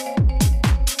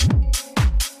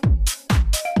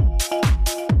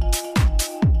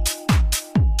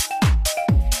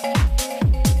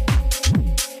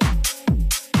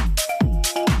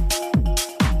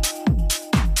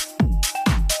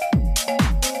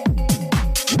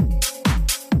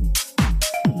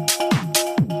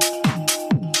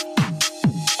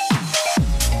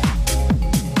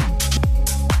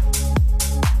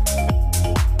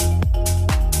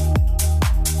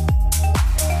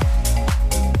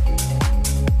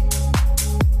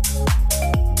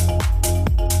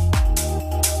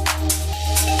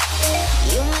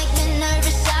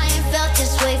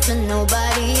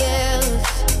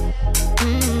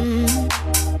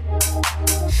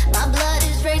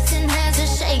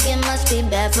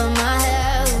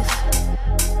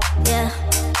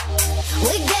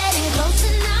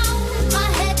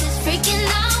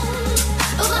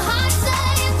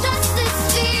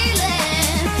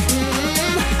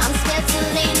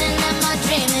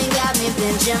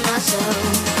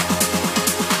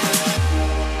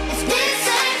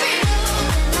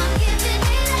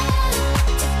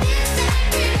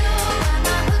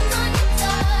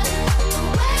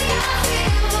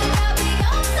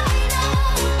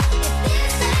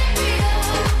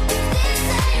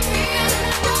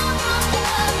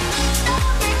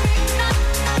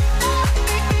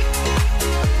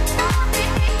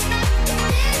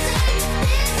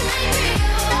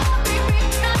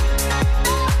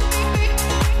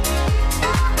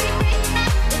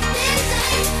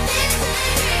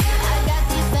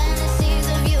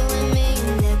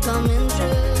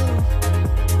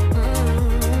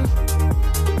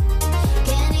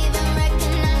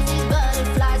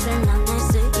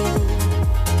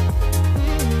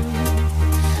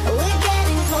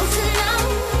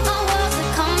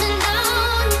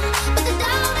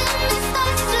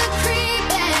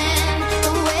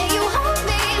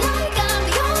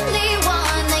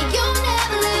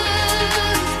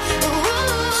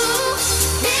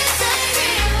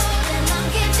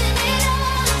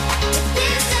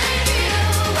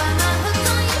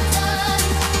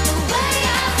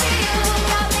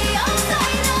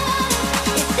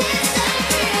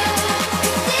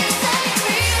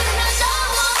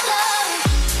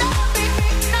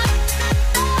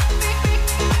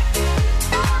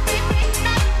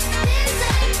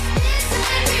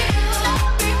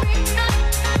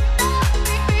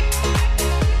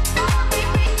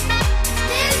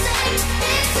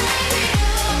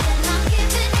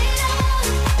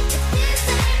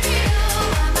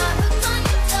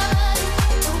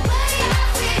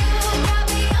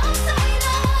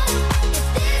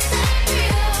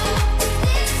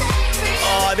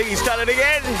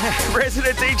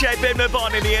 Resident DJ Ben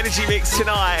Mabon in the Energy Mix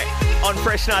tonight on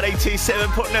Fresh 92.7,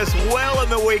 putting us well in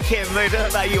the weekend mood. How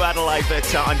about you, Adelaide?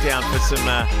 But I'm down for some,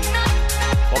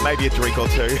 or maybe a drink or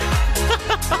two.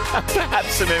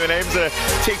 Perhaps some M&Ms, a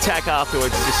tic-tac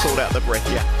afterwards to sort out the breath,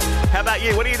 yeah. How about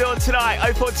you? What are you doing tonight?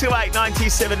 0428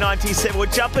 97 97. We're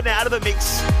jumping out of the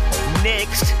mix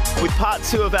next with part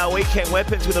 2 of our Weekend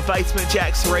Weapons with a Basement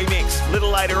Jacks remix a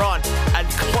little later on. And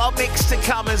club mix to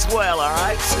come as well, all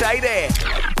right? Stay there.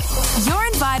 You're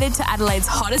invited to Adelaide's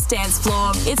hottest dance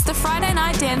floor. It's the Friday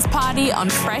Night Dance Party on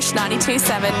Fresh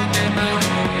 92.7.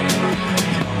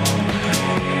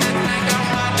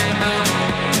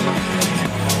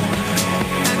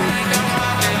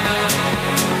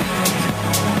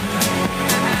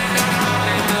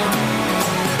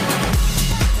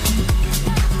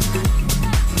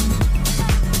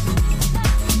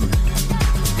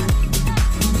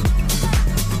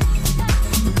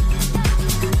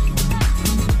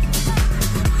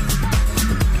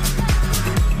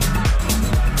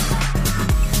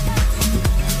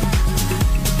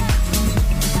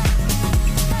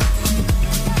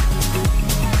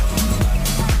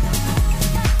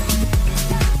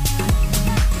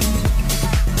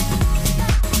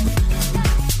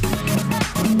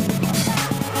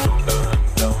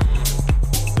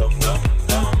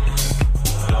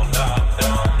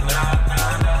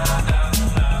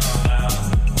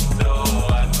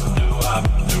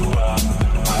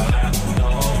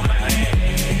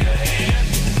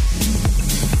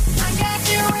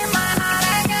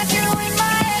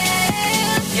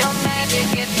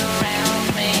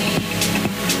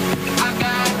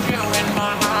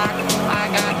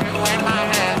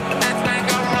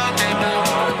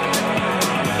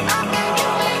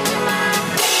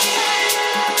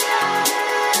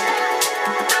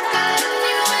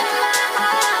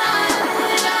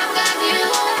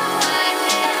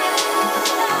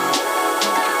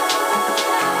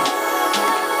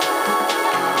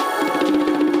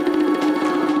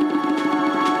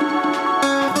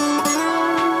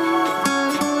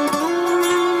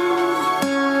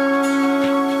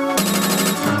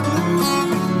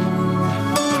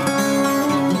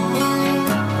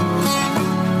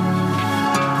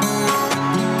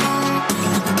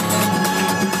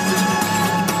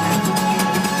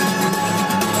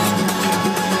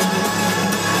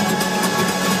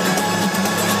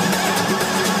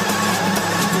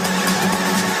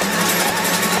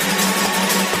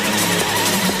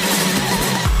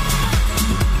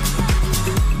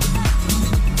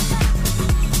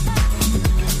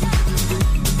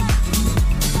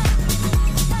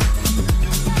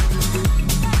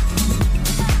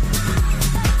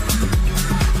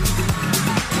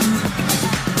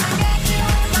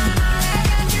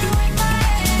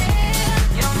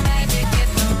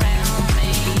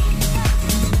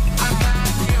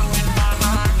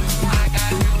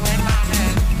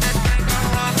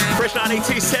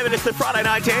 92.7. It's the Friday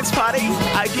Night Dance Party.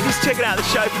 If you're just checking out the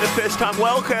show for the first time,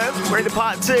 welcome. We're into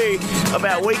part 2 of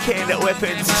our weekend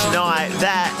weapons tonight.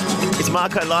 That is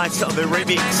Marco Lights on the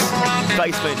remix,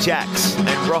 Basement Jacks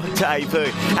and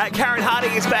Rendezvous. Karen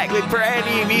Harding is back with brand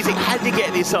new music. Had to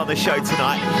get this on the show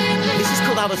tonight. This is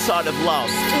called Other Side of Love.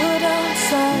 Stood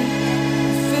outside,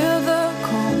 feel the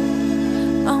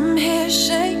cold. I'm here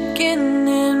shaking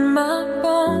in my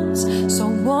bones. So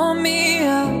warm me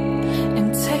up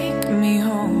and take me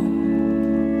home.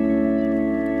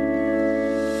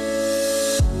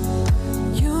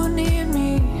 You need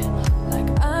me like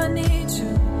I need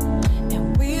you,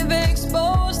 and we've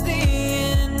exposed the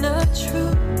inner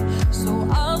truth. So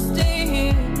I'll stay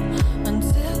here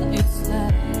until it's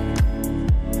light.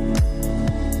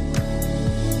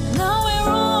 Now we're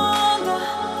on the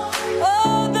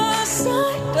other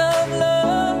side of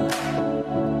love.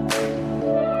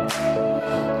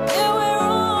 Yeah, we're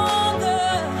on the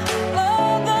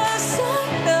other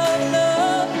side of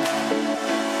love.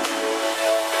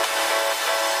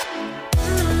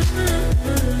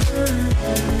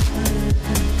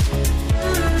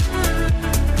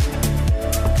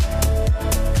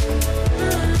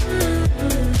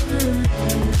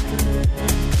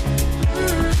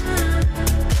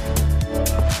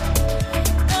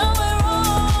 Now we're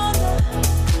on the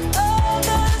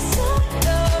other side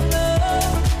of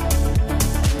love.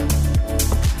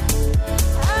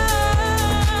 I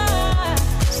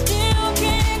still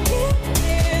can't get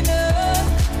enough.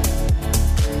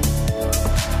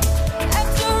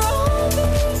 After all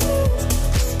these years,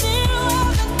 still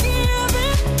haven't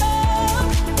given up.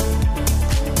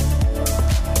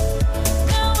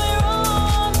 Now we're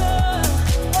on the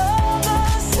other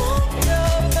side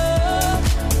of love.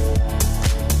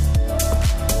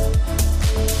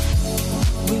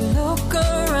 We look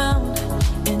around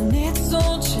and it's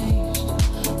all changed.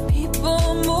 People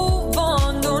move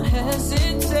on, don't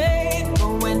hesitate.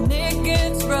 But when it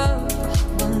gets rough,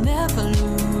 we'll never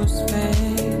lose faith.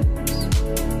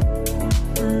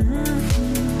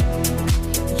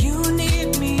 You need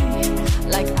me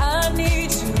like I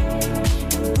need you.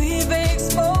 We've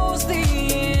exposed the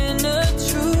inner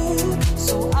truth.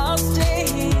 So I'll stay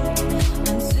here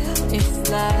until it's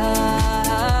light.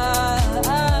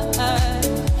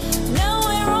 Now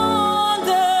we're on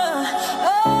the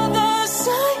other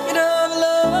side of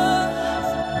love.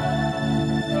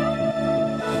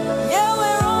 Yeah,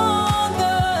 we're on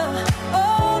the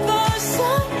other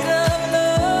side of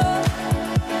love.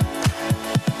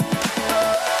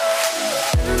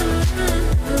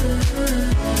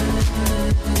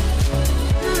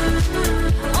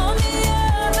 On the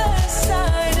other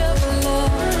side of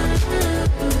love.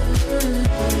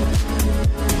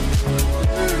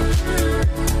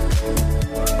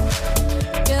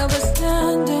 Yeah, we're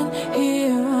standing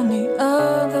here on the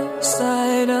other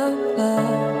side of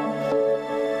love.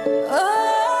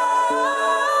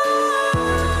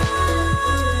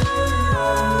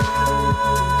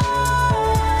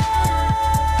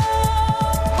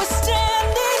 We're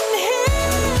standing here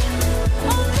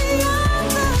on the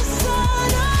other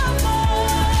side of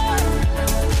love.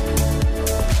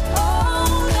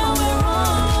 Oh, now we're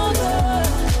on the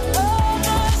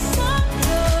other side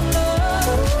of love.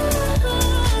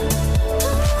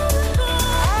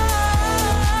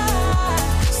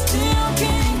 I still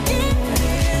can't get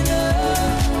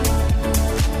enough.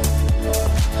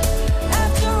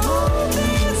 After all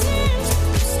these years,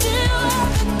 still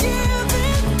haven't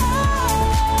given up.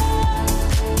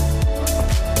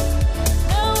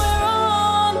 Now we're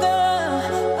on the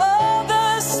other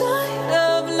side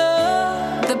of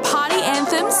love. The party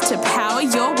anthems to power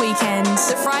your weekend.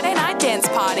 The Friday Night Dance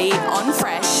Party on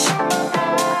Fresh.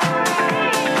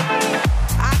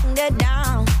 I can get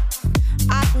down,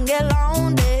 I can get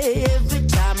lonely every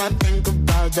time I think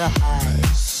about the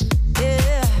highs.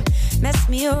 Yeah, mess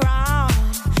me around,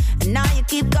 and now you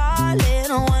keep calling,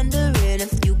 wondering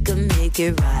if you can make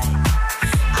it right.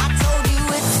 I told you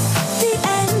it's the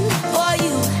end for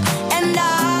you, and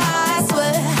I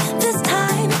swear this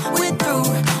time we're through,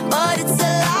 but it's a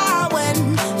lie when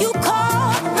you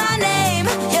call my name.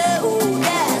 Yeah, ooh,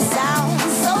 that sounds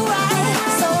so right,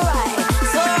 so right,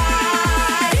 so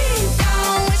right. Deep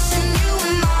down, wishing you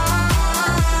were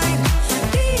mine.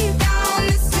 Deep down,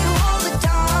 miss you all the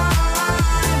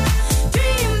time.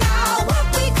 Dream about what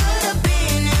we could have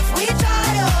been if we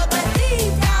tried up, but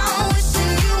deep down,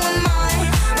 wishing you were mine,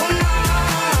 were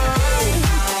mine.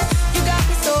 You got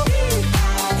me so deep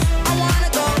down.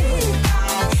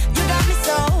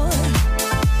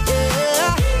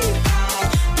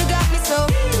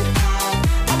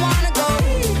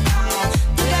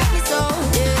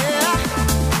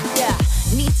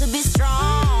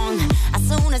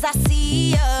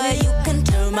 me. You can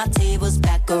turn my tables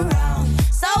back around.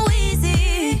 So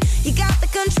easy, you got the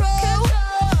control.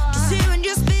 Just hearing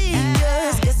your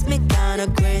speakers gets me kinda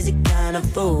crazy, kinda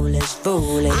foolish. I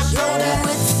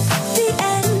know it's the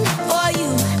end for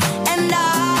you and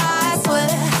I swear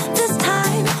this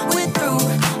time we're through,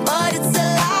 but it's a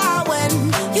lie when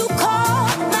you call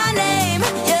my name.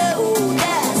 Yeah, ooh,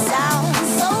 that sounds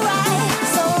so right,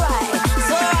 so right,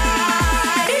 so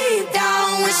right. Deep down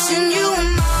wishing you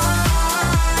were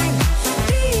mine.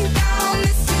 Deep down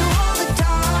miss you all the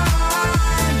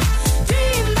time.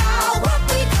 Dream about what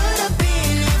we could have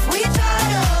been if we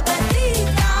tried up. But deep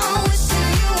down wishing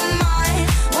you were mine,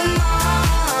 were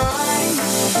mine.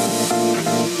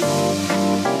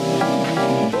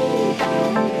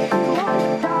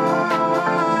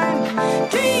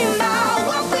 Dream about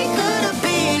what we could have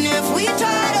been if we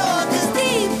tried up. 'Cause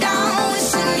deep down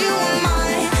wishing you were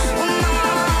mine, were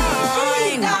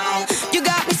mine. You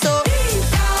got me so deep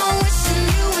down wishing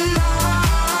you were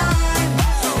mine.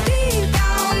 Deep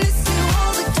down miss you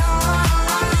all the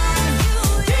time.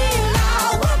 Dream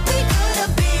about what we could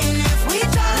have been if we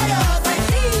tried up. But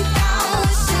deep down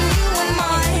wishing you were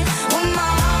mine, were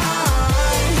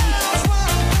mine.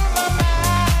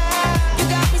 You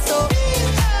got me so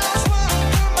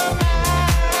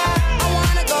I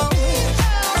wanna go.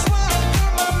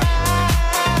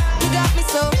 You got me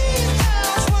so.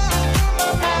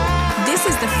 This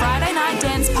is the Friday Night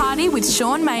Dance Party with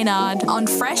Sean Maynard on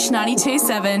Fresh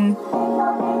 92.7.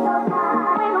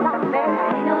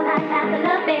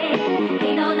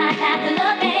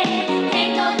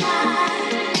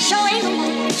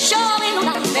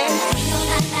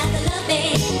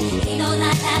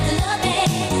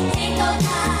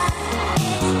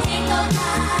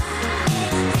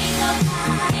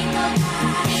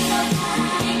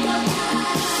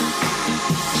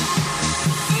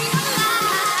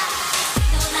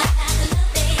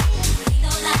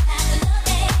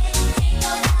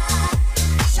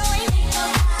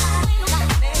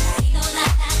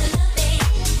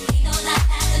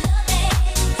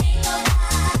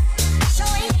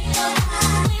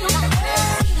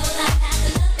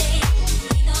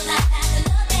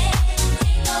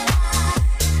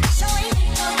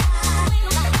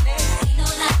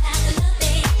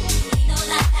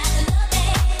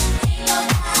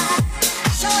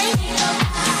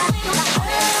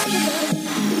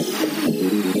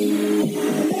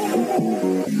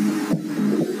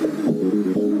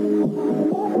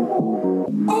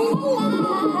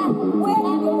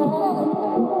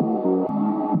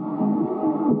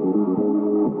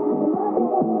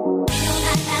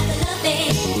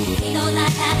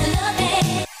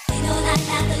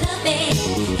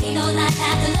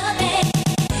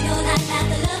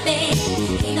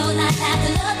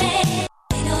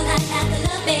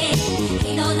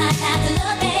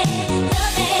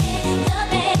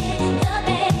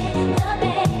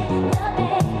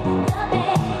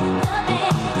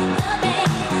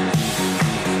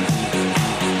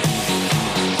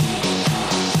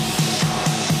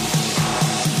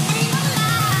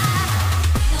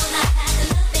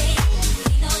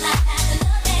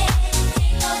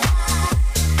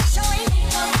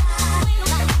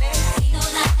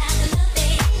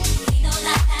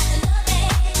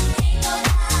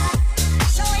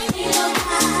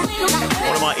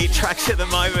 Tracks at the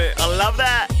moment. I love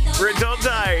that.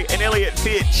 Redondo and Elliot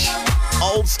Fitch.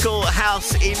 Old school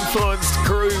house influenced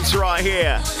grooves right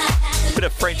here. Bit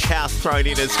of French house thrown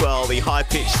in as well. The high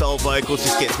pitched soul vocals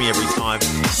just gets me every time.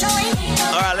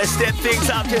 All right, let's step things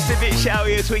up just a bit, shall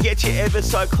we, as we get you ever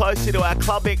so closer to our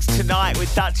club mix tonight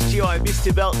with Dutch duo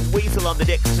Mr. Belt and Wezol on the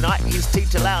decks tonight. Here's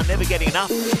Tita Lau, Never Getting Enough.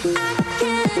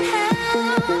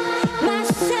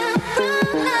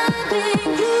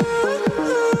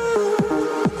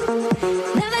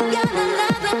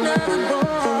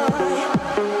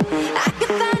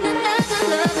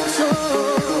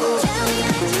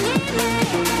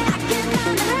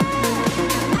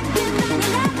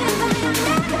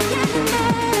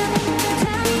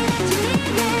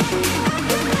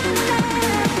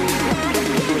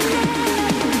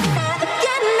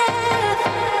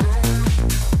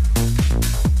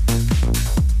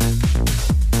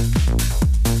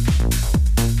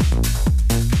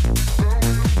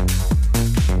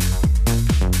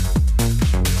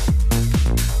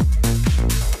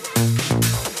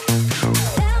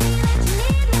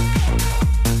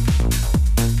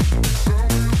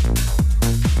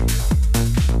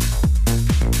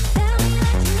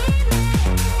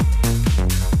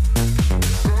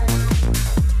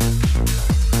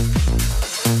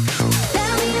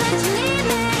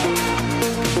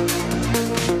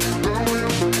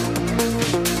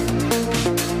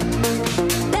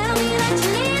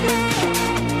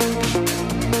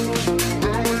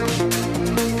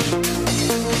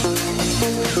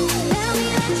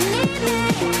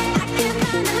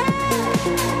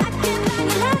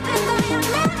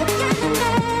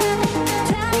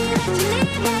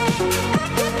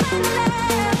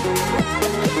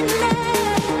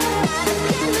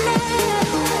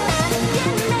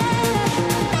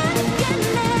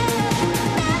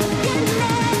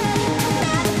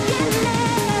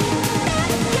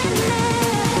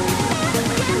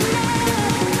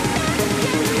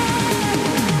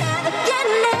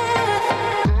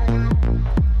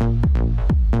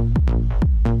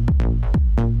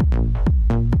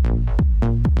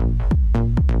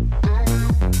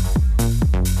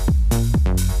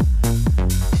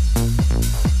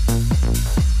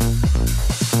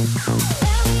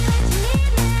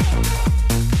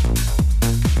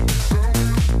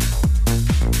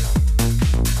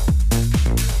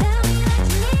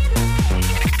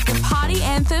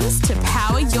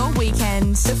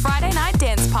 The Friday Night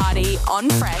Dance Party on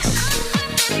Fresh.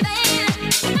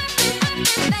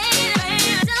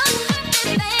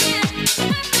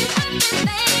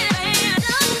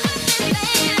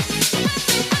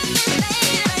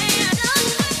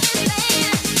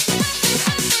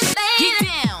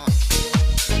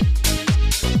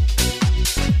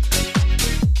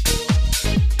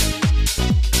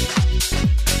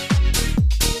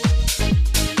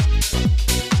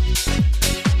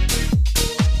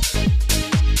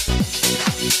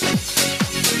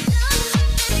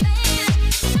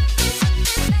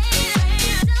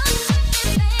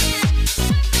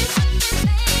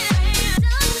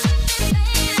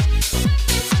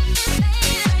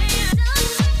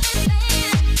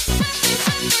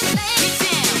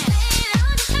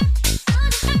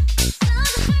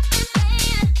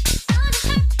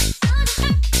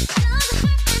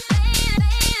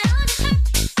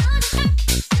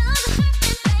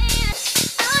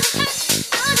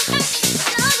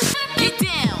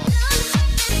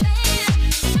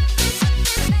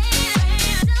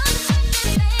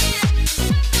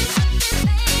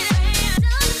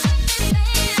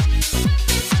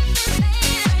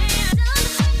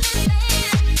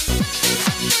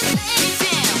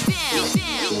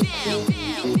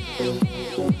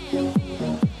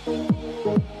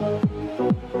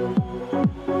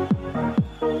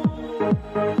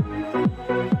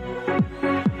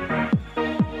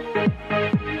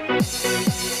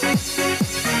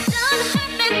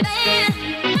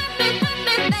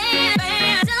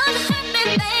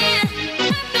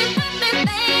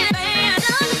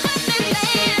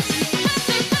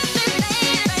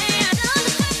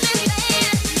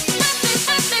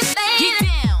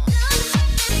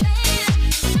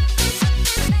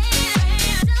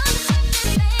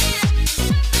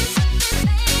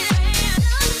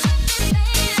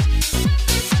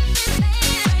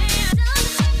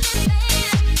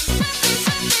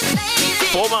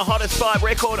 Hottest Vibe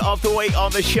record of the week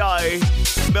on the show.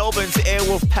 Melbourne's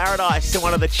Airwolf Paradise in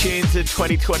one of the tunes of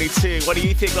 2022. What do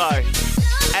you think, though?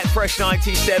 At Fresh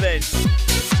 97.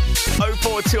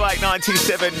 0428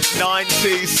 927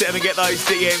 927. Get those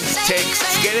DMs,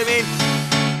 texts, get them in.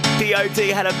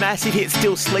 DOD had a massive hit,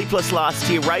 Still Sleepless, last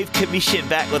year. Rave Commission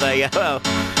back with a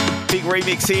big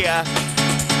remix here.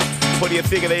 What do you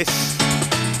think of this?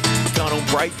 Donald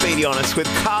breakbeaty on us with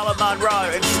Carla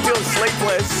Munro and Still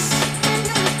Sleepless.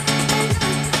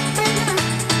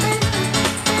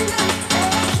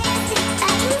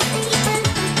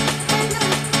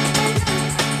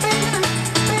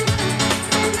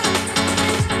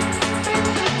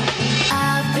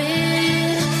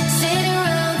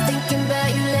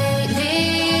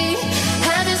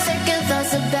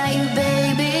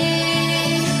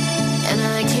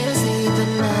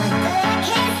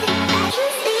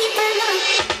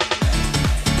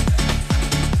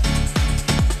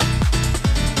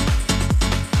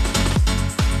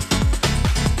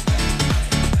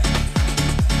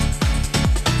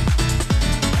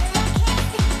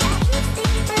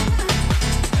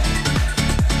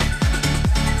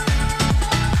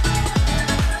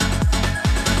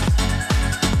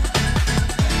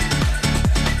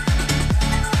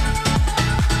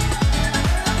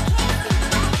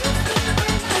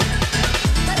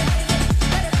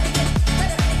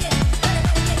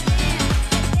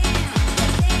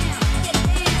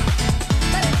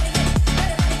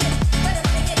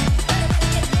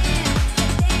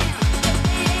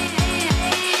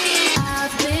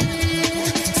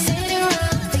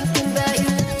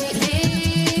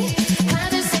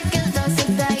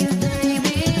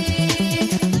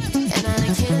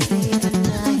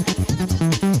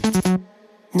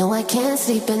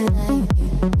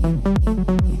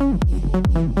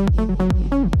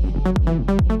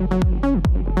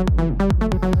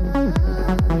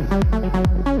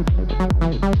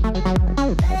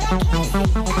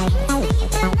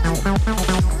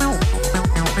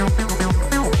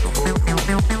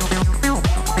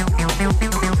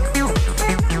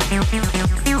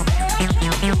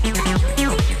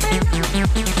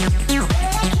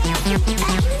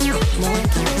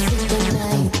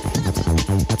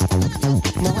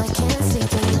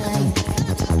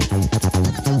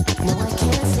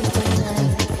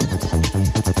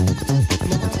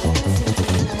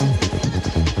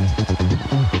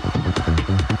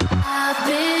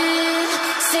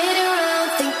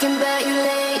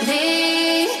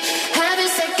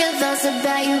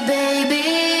 about you, baby.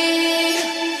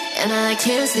 And I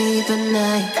can't sleep at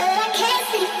night.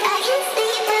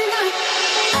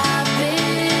 I've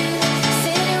been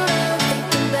sitting around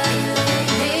thinking about you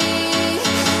lately.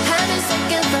 Having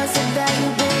second thoughts about you,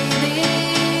 baby.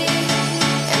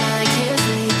 And I can't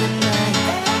sleep at night.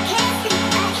 No, I can't sleep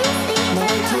at night. No, I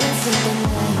can't sleep at night.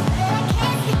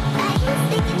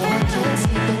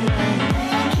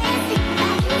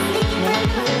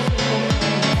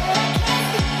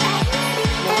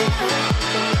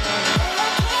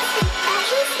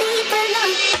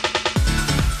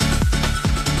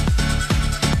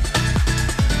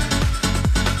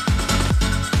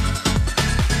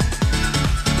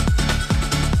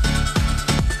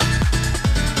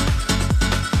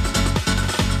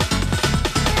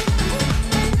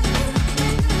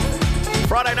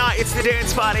 Friday night, it's the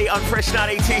dance party on Fresh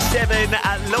 92.7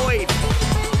 at Lloyd.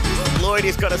 Lloyd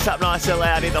has got us up nice and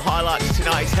loud in the highlights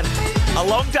tonight. He's had a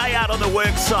long day out on the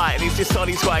work site and he's just on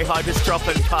his way home, just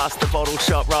dropping past the bottle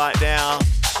shop right now.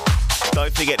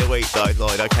 Don't forget to eat though,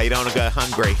 Lloyd, okay? You don't want to go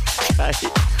hungry, okay?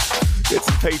 Get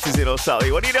some pizzas in or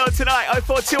something. What are you doing tonight?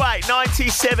 0428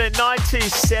 97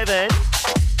 927.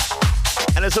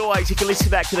 And as always, you can listen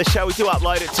back to the show. We do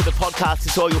upload it to the podcast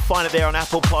as well. You'll find it there on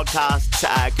Apple Podcasts,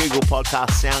 Google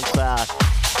Podcasts, SoundCloud,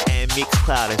 and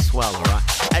Mixcloud as well, all right?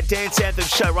 At Dance Anthem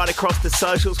Show right across the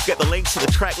socials. We'll get the links to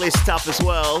the track list stuff as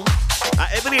well.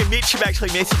 Emily and Mitch have actually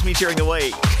messaged me during the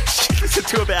week. She listened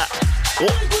to about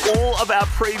all of our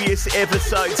previous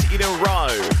episodes in a row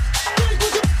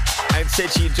and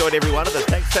said she enjoyed every one of them.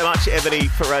 Thanks so much, Ebony,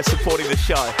 for supporting the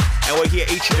show. And we're here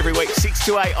each and every week, 6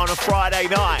 to 8 on a Friday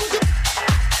night.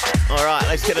 All right,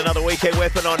 let's get another weekend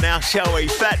weapon on now, shall we?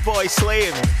 Fatboy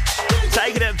Slim,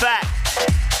 taking it back,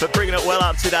 but bringing it well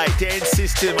up to date. Dance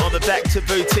System on the Back to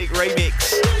Boutique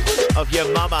remix of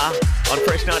Your Mama on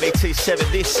Fresh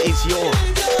 92.7. This is your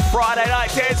Friday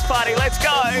night dance party. Let's go.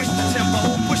 Push the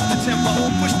tempo, push the tempo,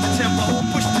 push the tempo,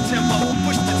 push the tempo, push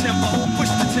the tempo,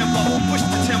 push the tempo, push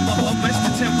the tempo, match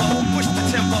the tempo, push the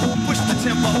tempo, push the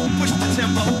tempo, push the tempo, push the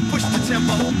tempo, push the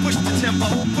tempo,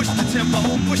 push the tempo,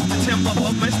 push the tempo,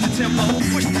 match the tempo,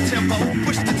 push the tempo,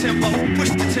 push the tempo,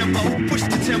 push the tempo, push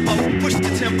the tempo, push the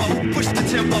tempo, push the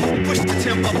tempo, push the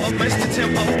tempo, match the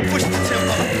tempo, push the tempo, push the tempo, push the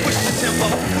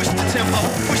tempo, push the tempo, push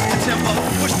the tempo,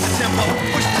 push the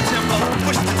tempo,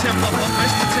 push the tempo,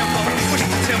 match the tempo, push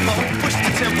the tempo, push the tempo, push the tempo, push the tempo, push the tempo, push the tempo, push the tempo, match the tempo, push the tempo, push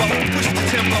the tempo, push the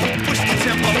tempo, push the tempo, push the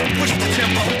tempo, push the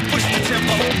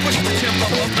tempo, push the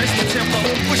tempo, match the tempo,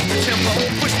 push the tempo,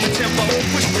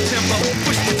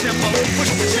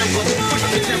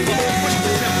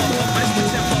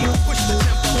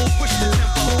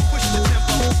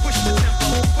 push the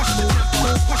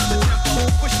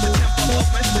tempo, push the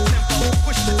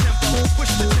tempo, push the tempo,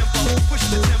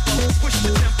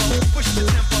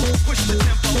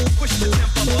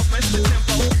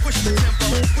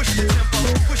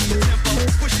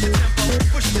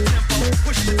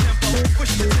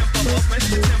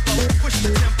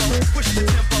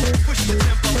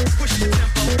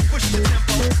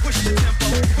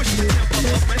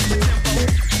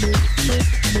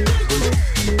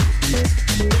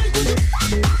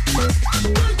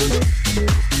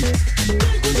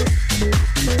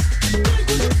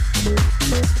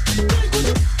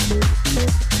 the tempo, push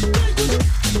the tempo, push the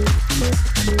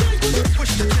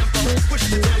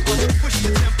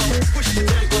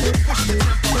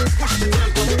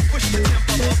tempo,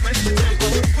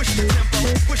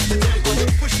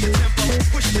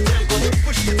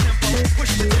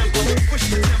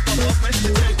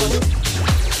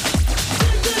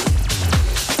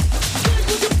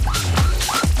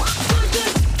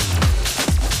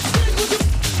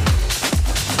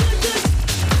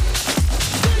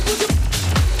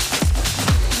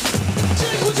 the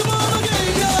tempo, push the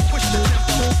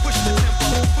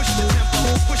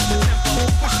tempo, push the tempo, push the tempo, push the tempo,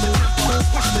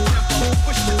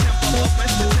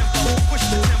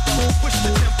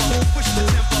 push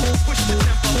the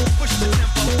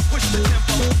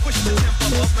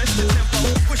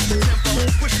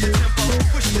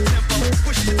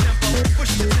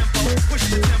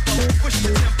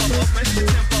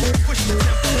tempo, push the tempo, push the tempo,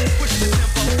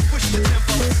 match the tempo, push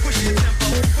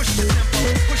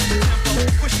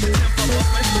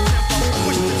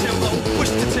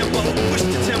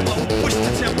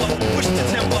the tempo, push the tempo, push the tempo, push the tempo, push the tempo, push the tempo, push the tempo, match the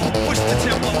tempo,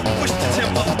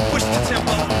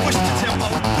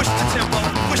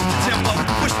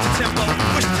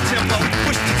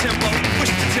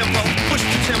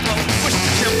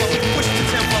 push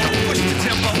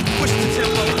the tempo, push the tempo,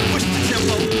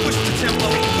 push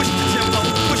the tempo, push the tempo, push the tempo,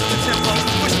 push the tempo,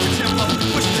 push the tempo,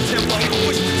 match the tempo.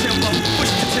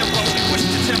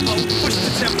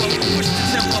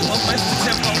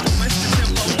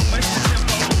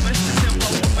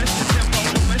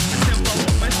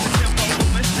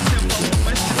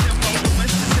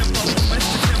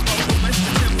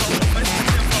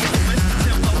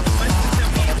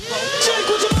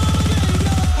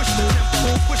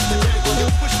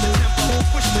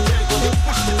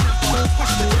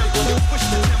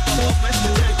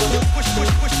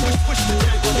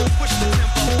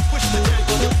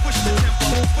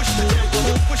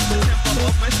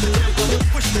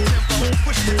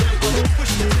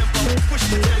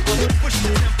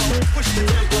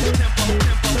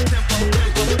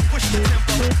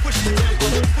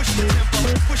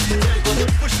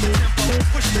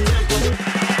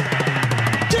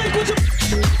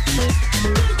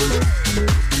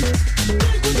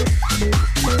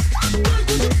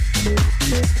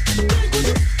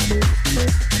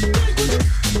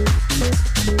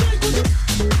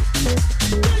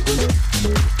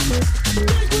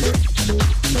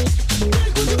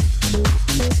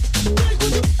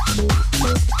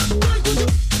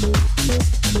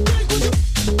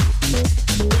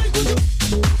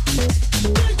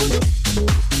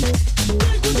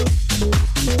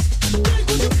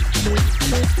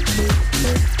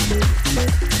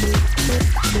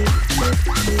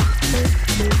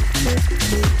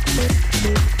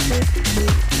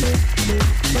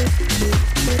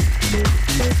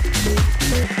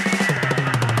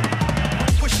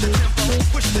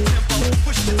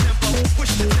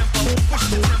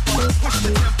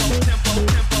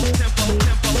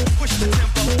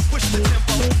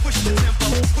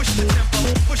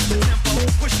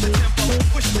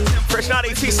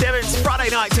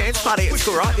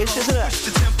 school, right? This, isn't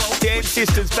it? Dance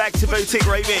Systems Back to Boutique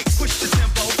Remix.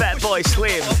 Fatboy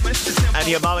Slim and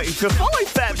your mum. If you follow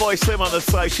Fatboy Slim on the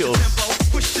socials,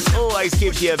 always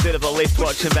gives you a bit of a lift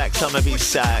watching back some of his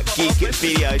gig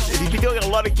videos. He's been doing a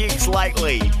lot of gigs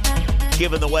lately,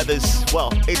 given the weather's,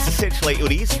 well, it's essentially,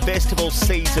 it is festival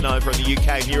season over in the UK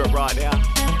and Europe right now.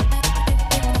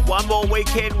 One more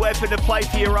weekend weapon to play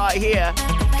for you right here.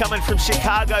 Coming from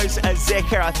Chicago's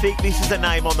Azzecca. I think this is a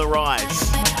name on the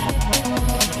rise.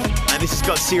 And this has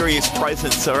got serious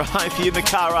presence, all right? If you're in the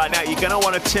car right now, you're going to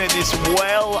want to turn this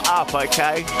well up,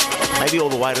 okay? Maybe all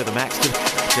the way to the max. Did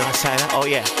I say that? Oh,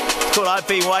 yeah. It's called I've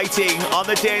Been Waiting on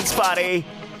the Dance Party.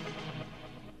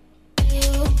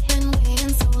 You've been waiting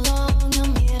so long,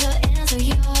 I'm here to answer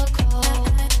your call.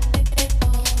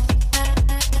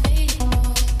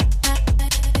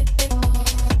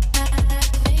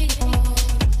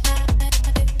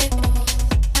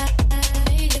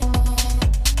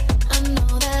 I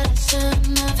know that I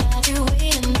shouldn't have had you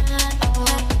waiting at all.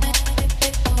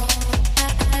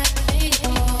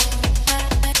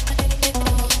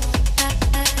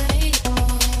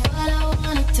 But I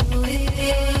wanna do it.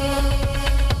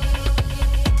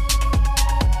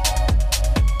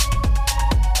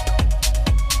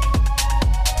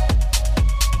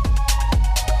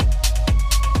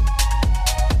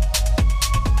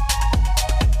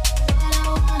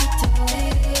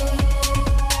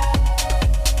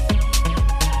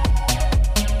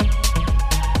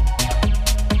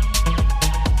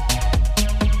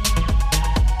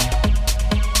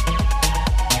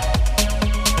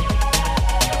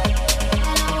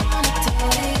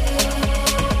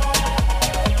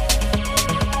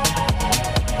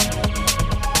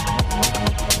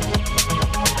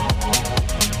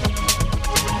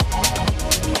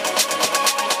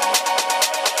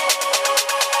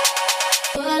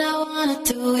 But I wanna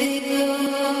do it.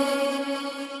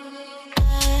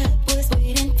 I was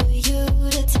waiting for you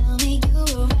to tell me you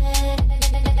were ready.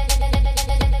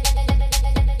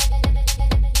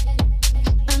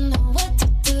 I know what to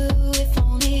do if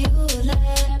only you would let.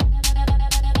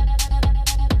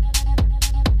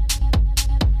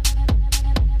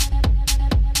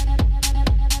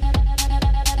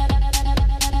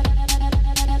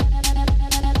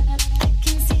 I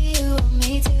can see you on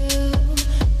me too.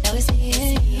 Now it's me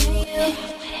and you.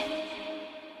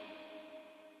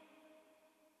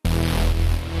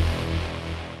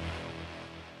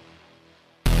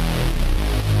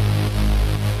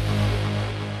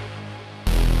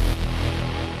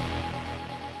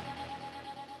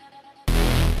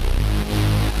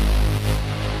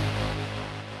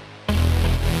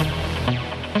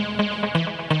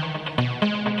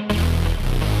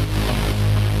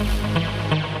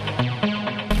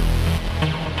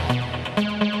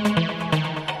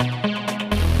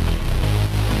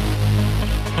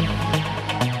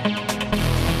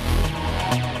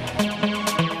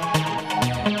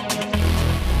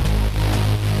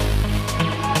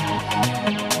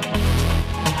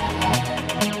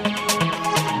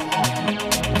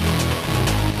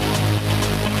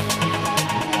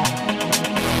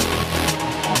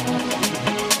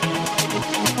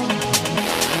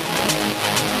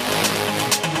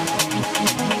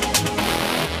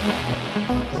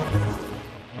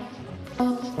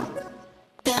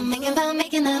 I'm thinking about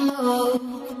making that move.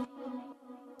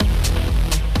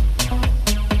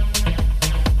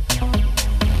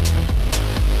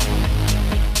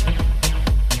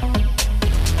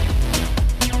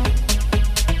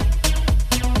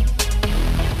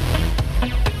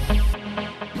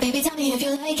 Baby, tell me if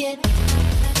you like it.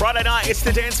 Friday night, it's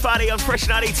the dance party on Fresh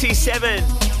 92.7.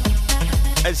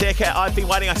 Azzecca, I've Been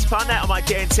Waiting. I spun that on my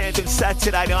Dance Anthem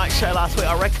Saturday night show last week.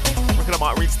 I reckon I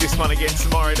might rinse this one again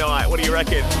tomorrow night. What do you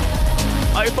reckon?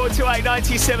 0428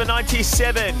 97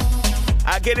 97.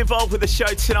 Get involved with the show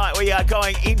tonight. We are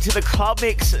going into the club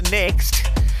mix next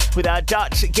with our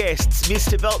Dutch guests,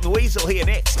 Mr. Belt and Wezol here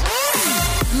next.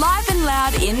 Live and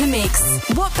loud in the mix.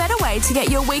 What better way to get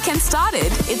your weekend started?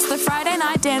 It's the Friday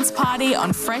night dance party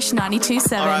on Fresh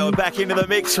 92.7. All right, we're back into the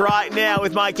mix right now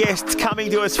with my guests coming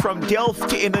to us from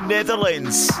Delft in the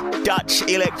Netherlands. Dutch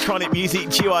electronic music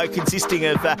duo consisting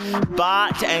of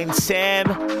Bart and Sam.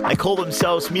 They call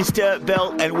themselves Mr.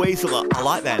 Belt and Wezol. I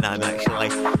like that name, actually.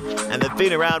 And they've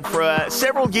been around for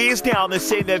several years now on the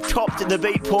scene. They've topped the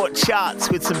Beatport charts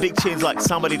with some big tunes like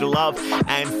Somebody to Love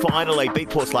and finally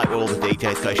Beatport's like where all the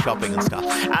DJs go shopping and stuff.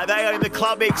 They own the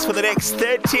club mix for the next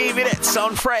 30 minutes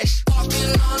on Fresh.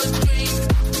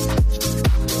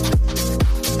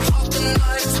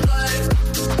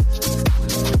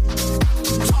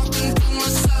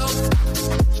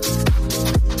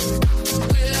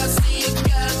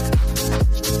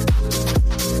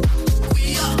 We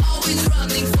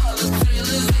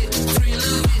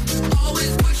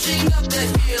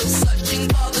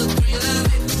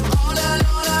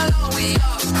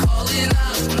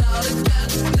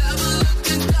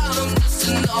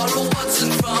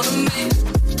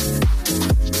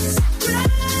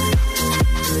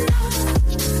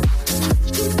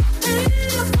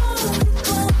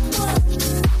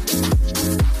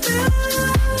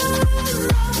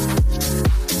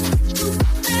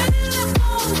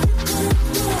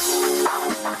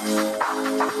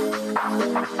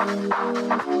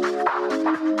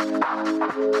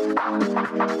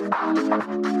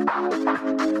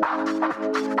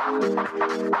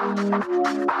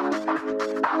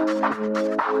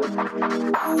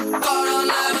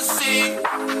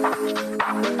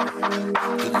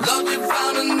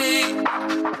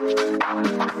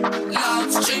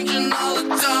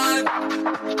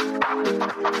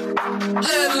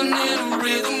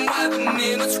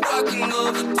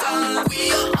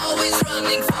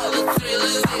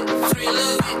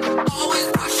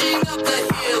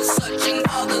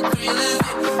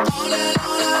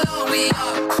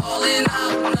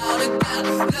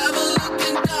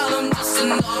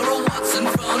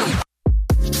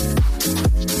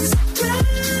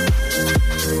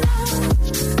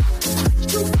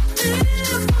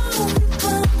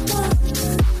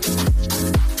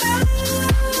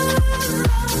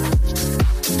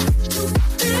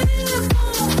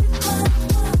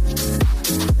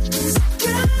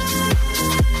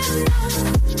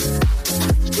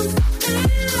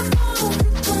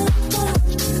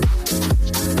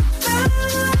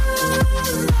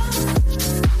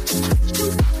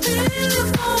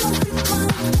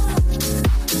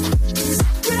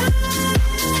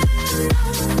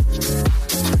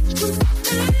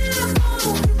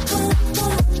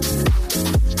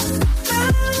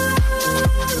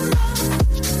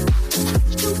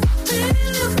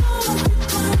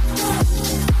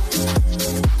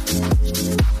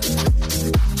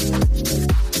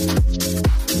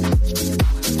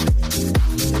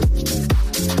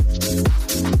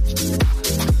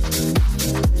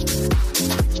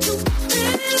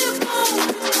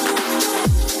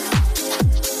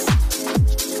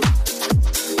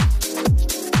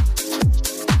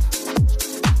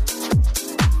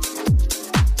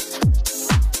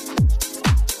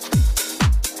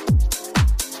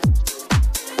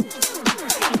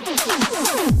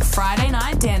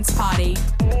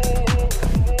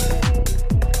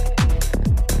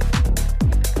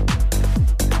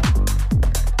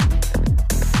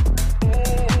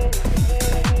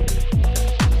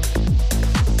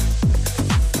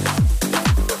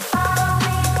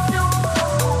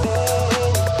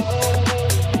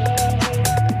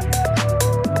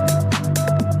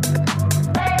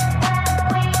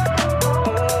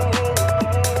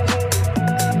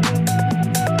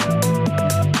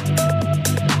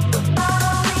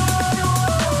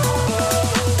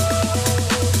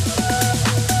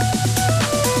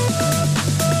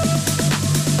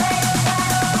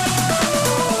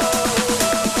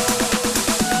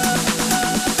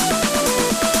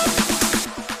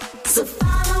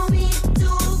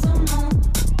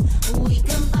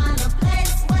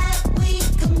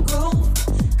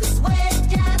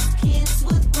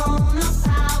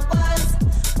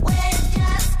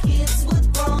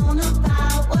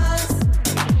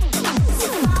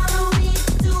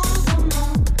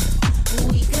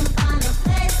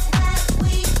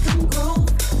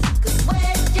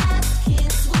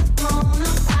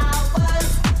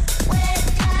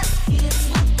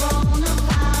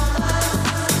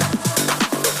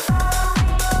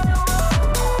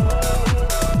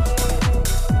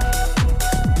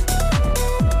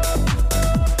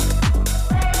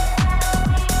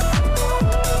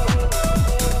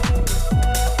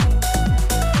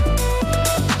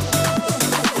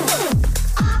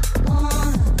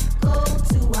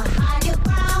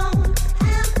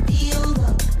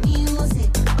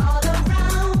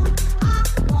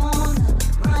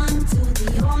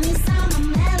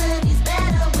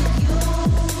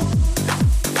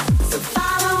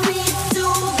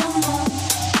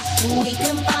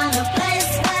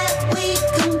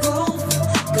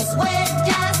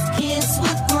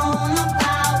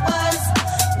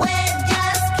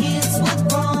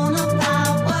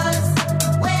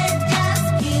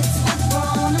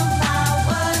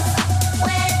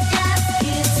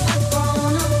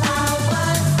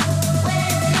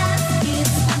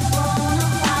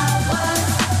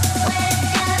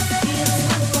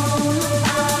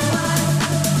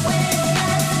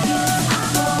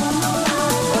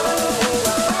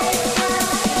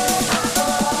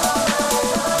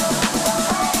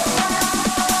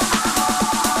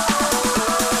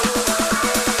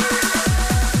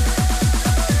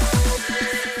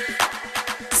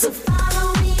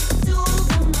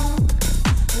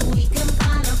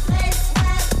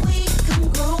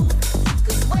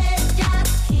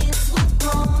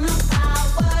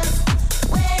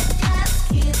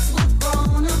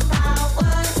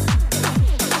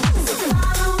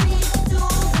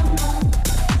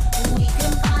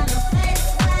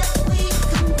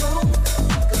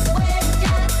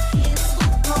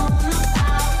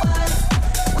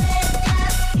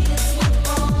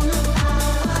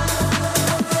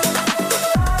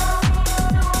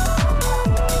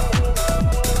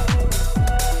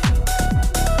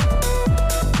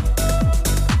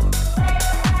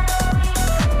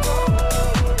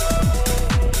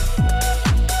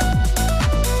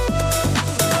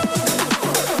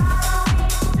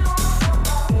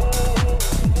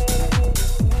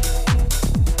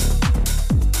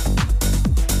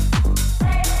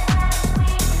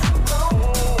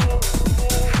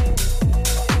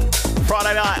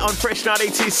Friday night on Fresh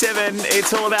 92.7.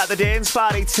 It's all about the dance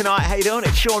party tonight. How you doing?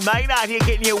 It's Sean Maynard here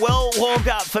getting you well warmed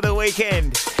up for the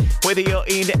weekend. Whether you're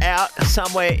in, out,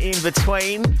 somewhere in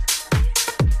between,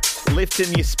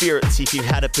 lifting your spirits if you've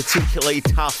had a particularly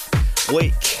tough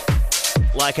week.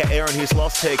 Like Erin, who's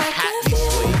lost her cat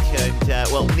this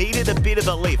week and, needed a bit of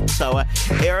a lift. So,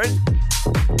 Erin,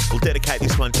 we'll dedicate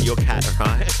this one to your cat, all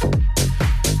right?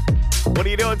 What are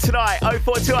you doing tonight?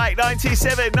 0428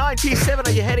 927 927.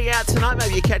 Are you heading out tonight?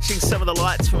 Maybe you're catching some of the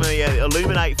lights from the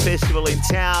Illuminate Festival in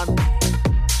town.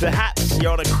 Perhaps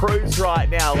you're on a cruise right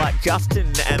now like Justin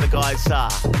and the guys are.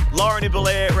 Lauren in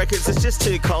Belair reckons it's just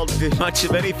too cold to do much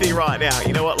of anything right now.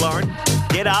 You know what, Lauren?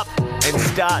 Get up and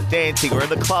start dancing. We're in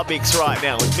the club mix right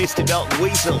now with Mr. Melton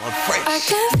Wezol on Fresh. I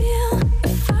can feel the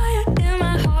fire in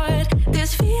my heart.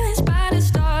 This feeling's by the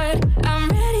start. I'm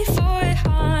ready for it,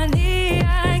 honey.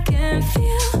 I can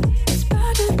feel it's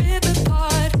about to rip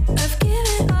apart. I've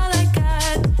given all I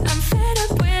got. I'm fed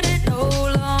up with it no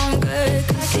longer.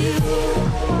 'Cause you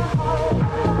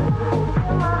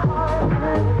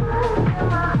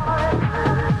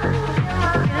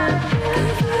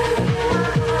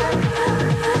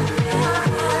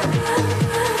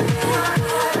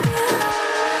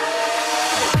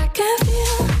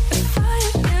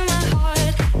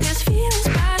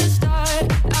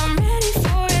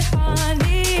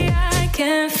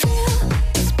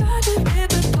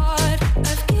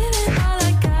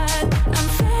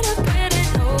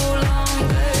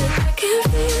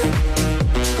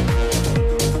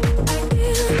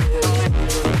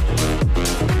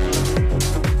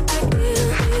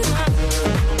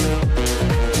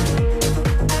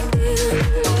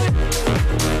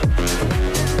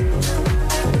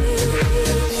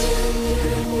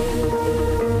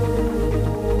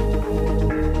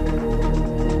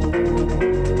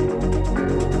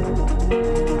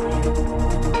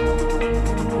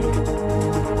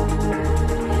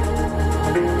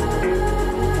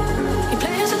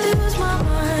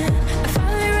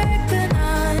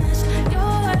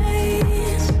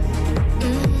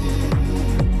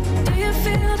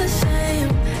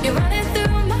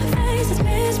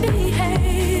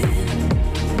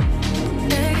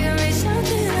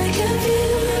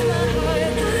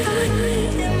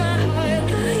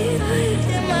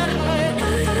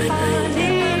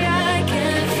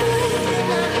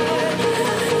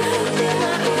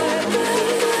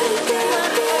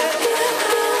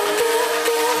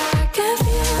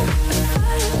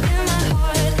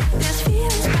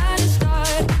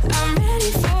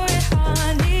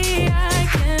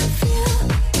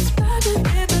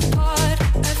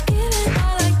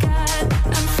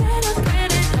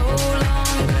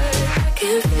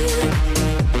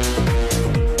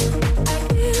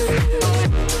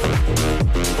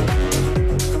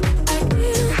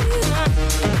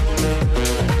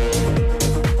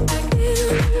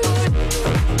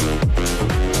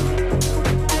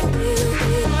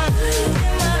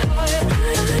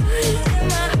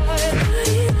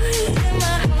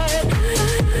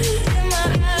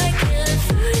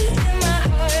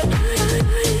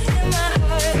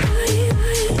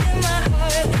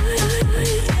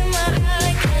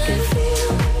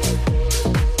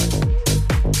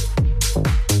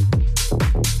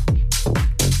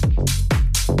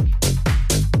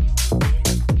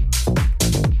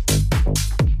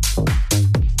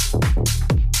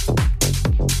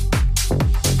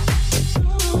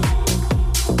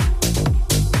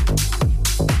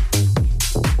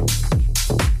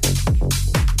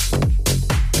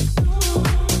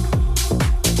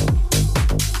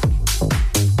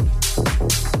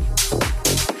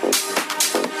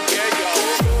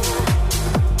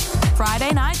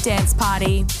Dance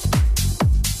Party.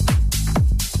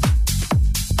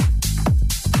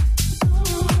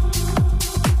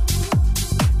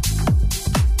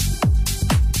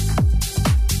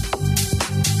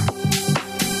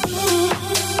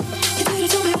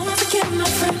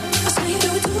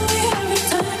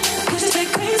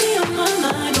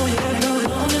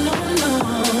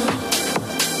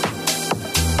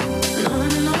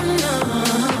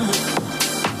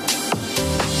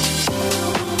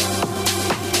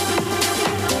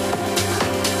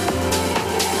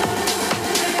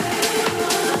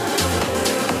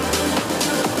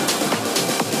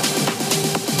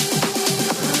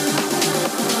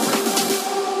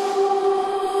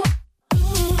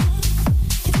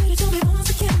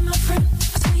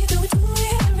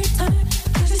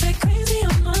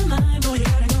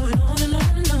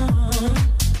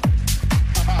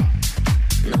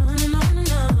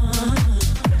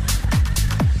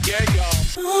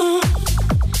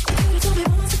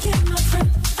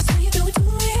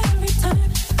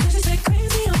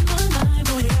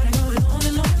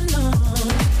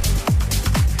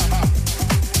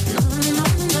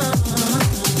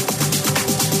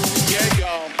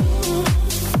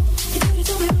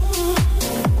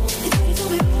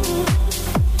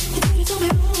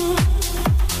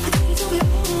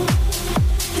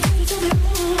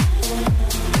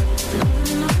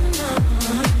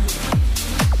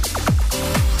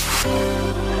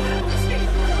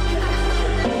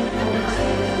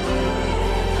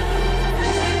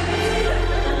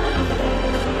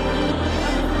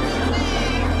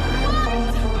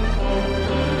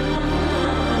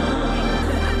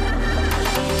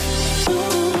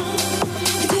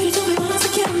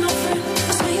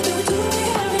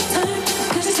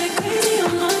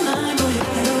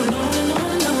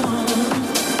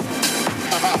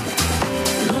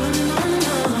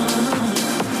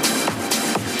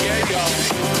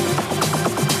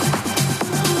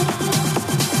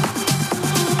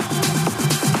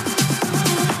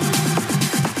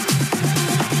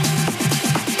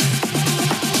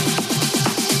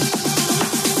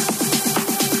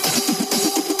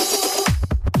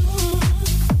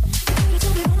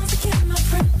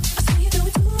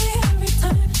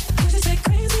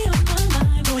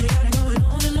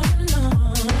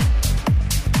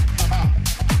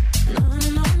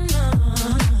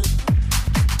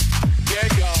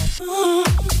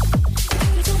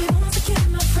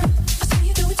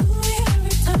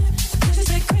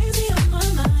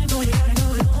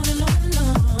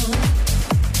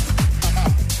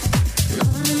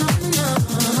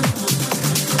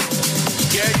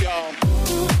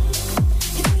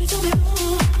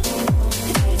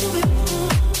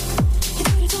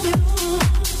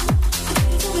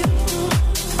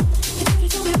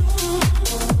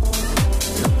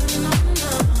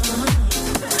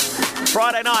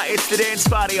 night. It's the dance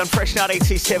party on Fresh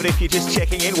 92.7. If you're just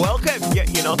checking in, welcome.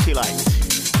 You're not too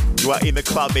late. You are in the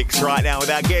club mix right now with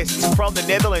our guests from the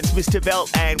Netherlands, Mr.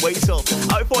 Belt and Wezol.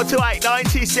 0428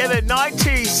 927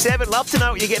 927. Love to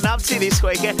know what you're getting up to this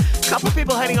weekend. A couple of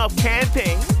people heading off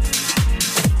camping,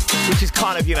 which is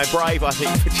kind of, brave, I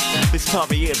think, for this time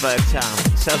of year. But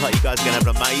sounds like you guys are going to have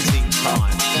an amazing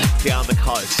time down the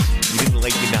coast. You didn't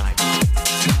leave your name.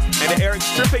 And Eric's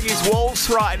stripping his walls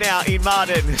right now in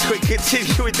Martin as we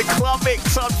continue with the club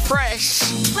mix on Fresh.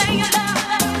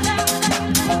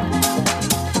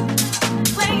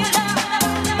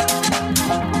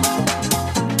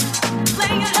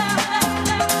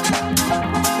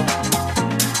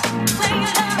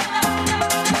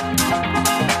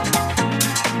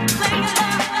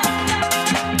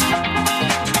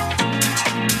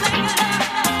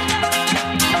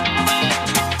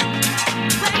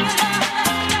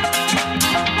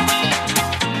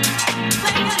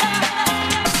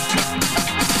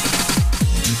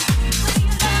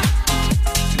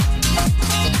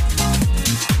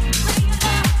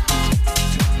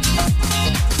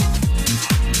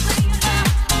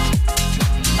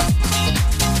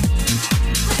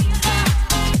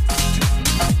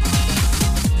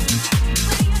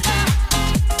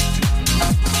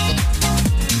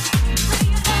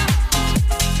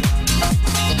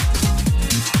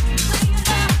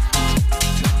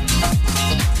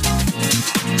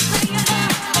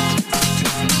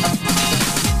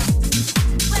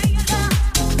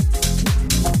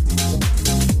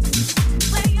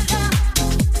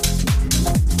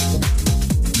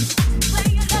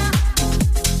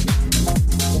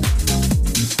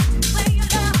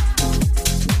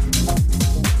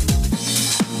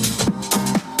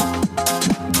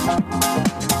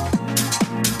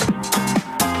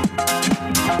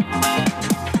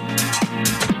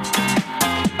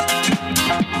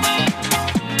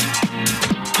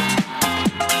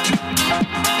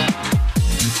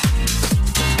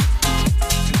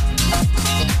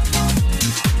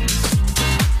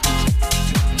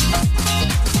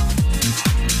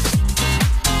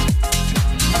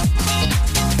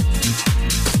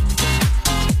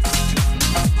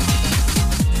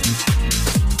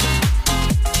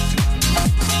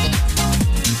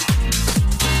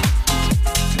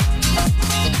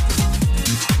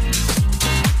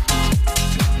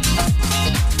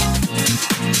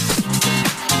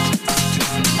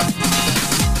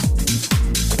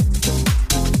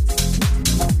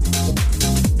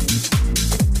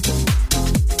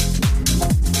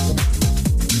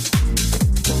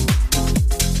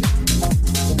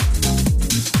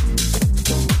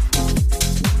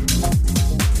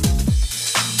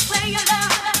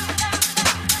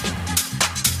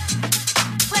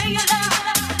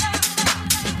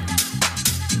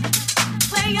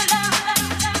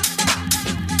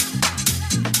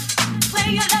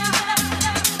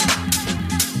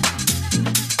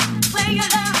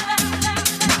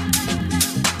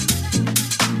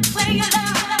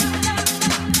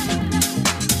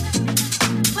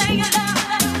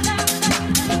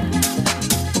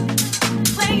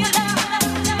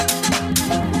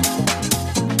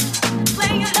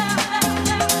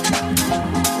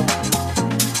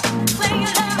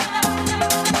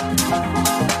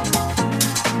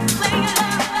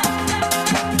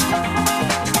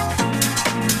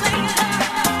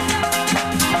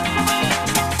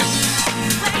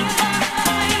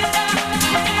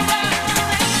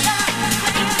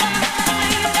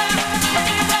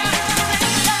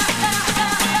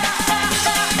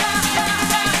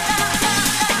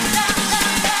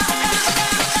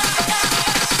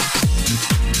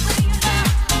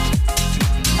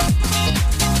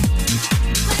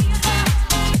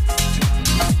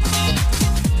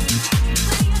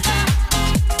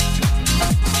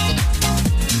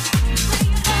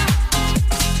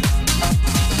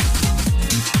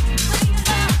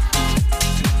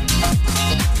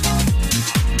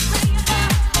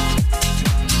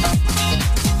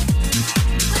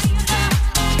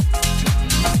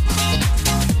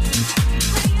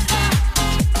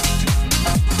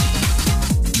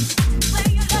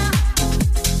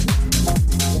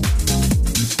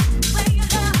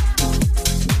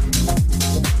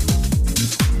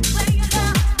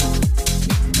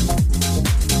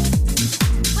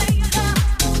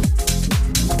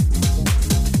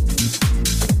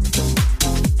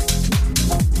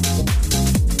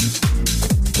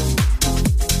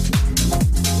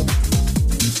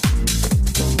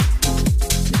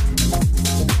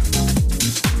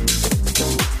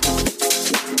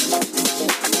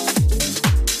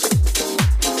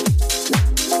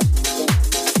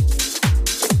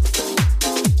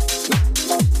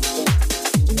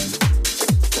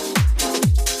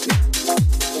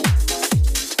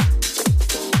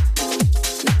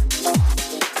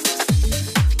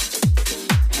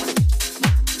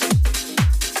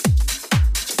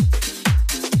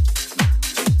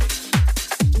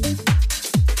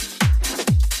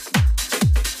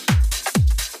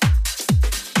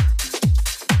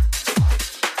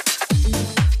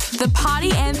 The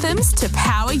party anthems to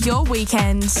power your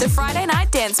weekend. The Friday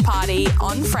Night Dance Party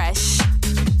on Fresh.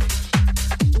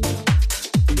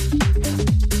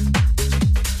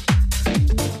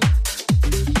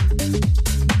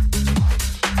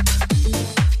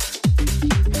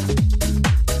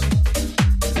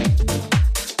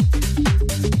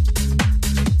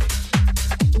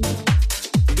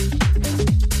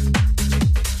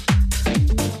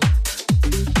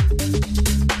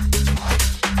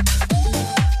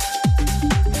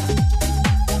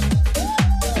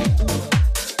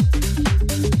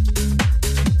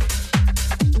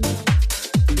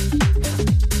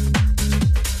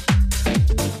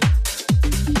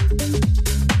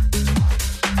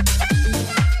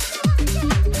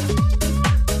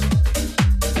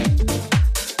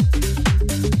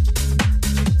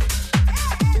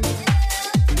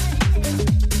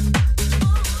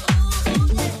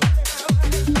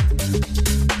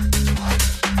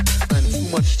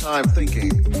 Time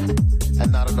thinking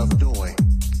and not enough doing.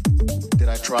 Did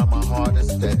I try my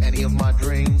hardest at any of my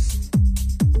dreams?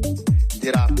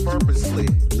 Did I purposely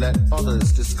let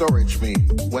others discourage me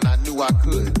when I knew I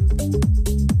could?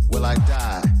 Will I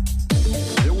die?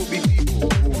 There will be people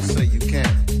who will say you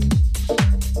can't,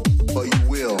 but you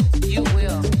will. You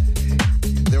will.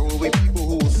 There will be people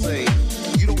who will say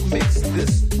you don't mix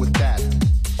this with that,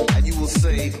 and you will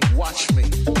say, watch me.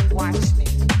 Watch me.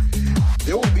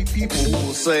 There will be people who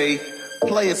will say,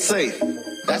 play it safe.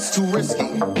 That's too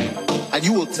risky. And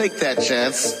you will take that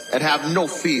chance and have no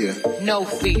fear. No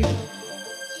fear.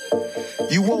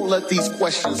 You won't let these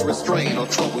questions restrain or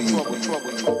trouble you.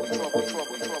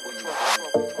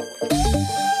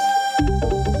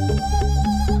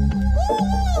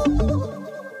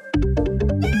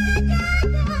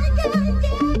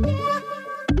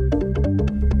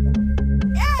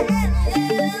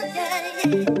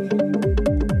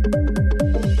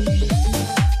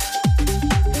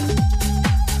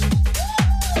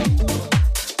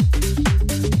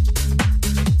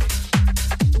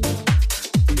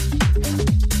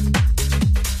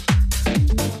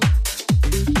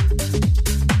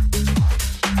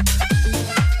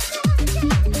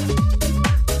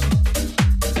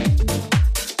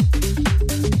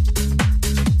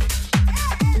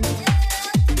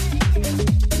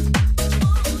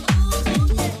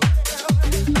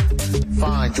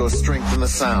 Your strength in the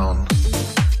sound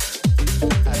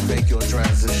and make your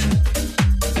transition.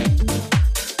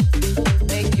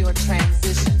 Make your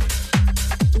transition.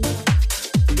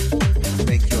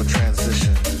 Make your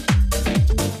transition.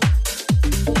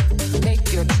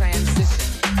 Make your transition.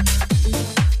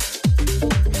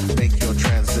 Make your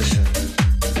transition.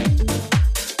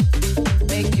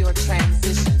 Make your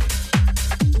transition.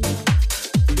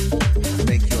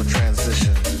 Make your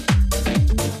transition.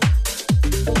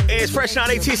 It's Fresh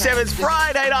 92.7's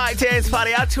Friday Night Dance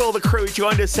Party. Out to all the crew who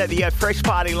joined us at the Fresh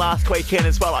Party last weekend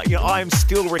as well. I'm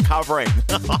still recovering.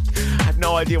 I have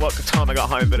no idea what time I got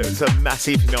home, but it was a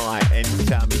massive night. And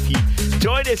if you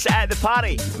joined us at the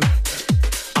party,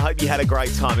 I hope you had a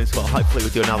great time as well. Hopefully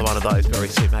we'll do another one of those very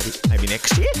soon, maybe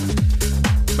next year.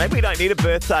 Maybe we don't need a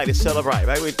birthday to celebrate.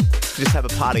 Maybe we just have a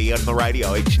party on the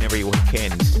radio each and every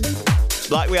weekend.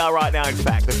 Like we are right now, in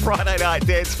fact. The Friday Night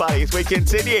Dance Party as we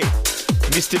continue.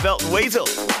 Mr. Belt and Wezol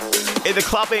in the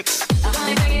club mix.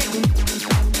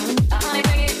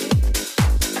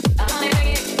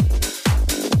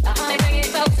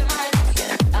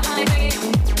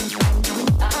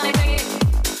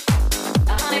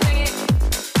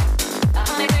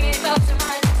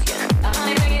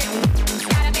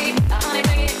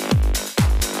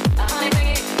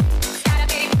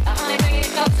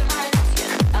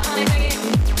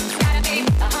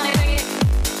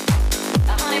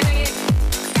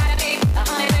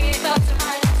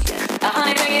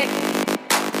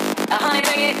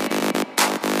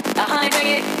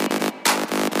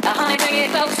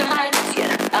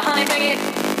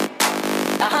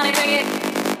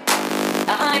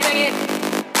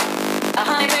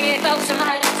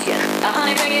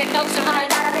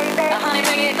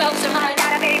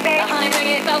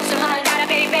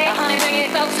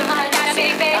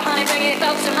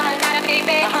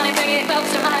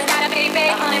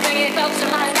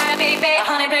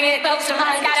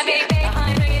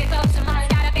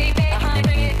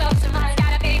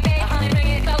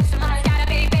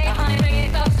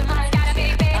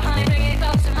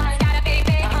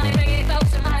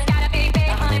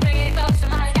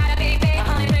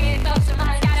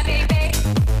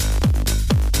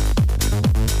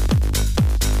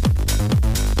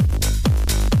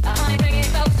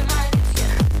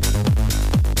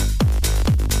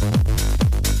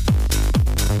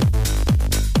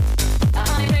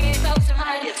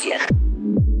 Yeah.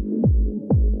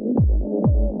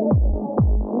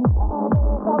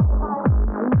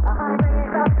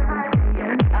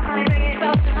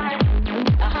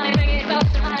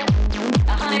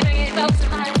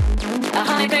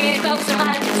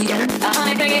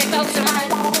 bring it close to mine.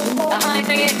 Honey,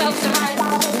 bring it close to mine.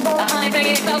 Honey, bring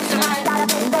it close to mine.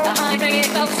 Honey, bring it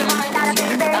close to mine.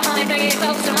 Honey, bring it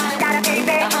close to mine.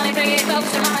 Honey, bring it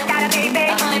close to mine.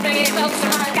 Honey, bring it close to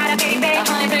mine. Honey,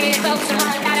 bring it close to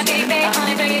mine. Honey,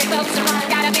 bring it close to mine. Honey, bring it close to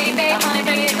mine. Honey,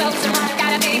 bring it close to mine.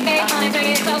 Honey, bring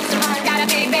it close to mine. Honey,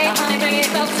 bring it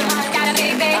close to mine.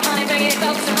 Honey, bring it close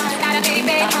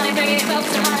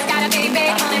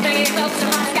to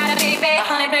mine.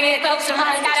 Honey, bring it close to mine. Honey, bring it close to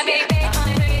mine.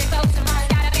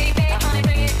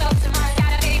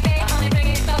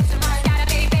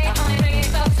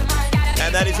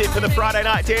 And that is it for the Friday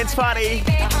night dance party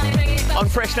on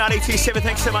Fresh 92.7.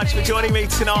 Thanks so much for joining me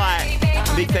tonight.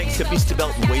 Big thanks to Mr.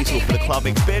 Belton Wezol for the club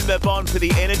mix, Ben Mabon for the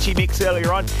energy mix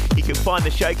earlier on. You can find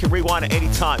the show, you can rewind at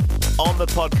any time on the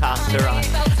podcast, all right?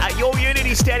 Your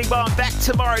Unity standing by. I'm back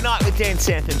tomorrow night with Dance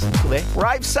Anthems. Until then,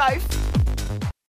 rave safe.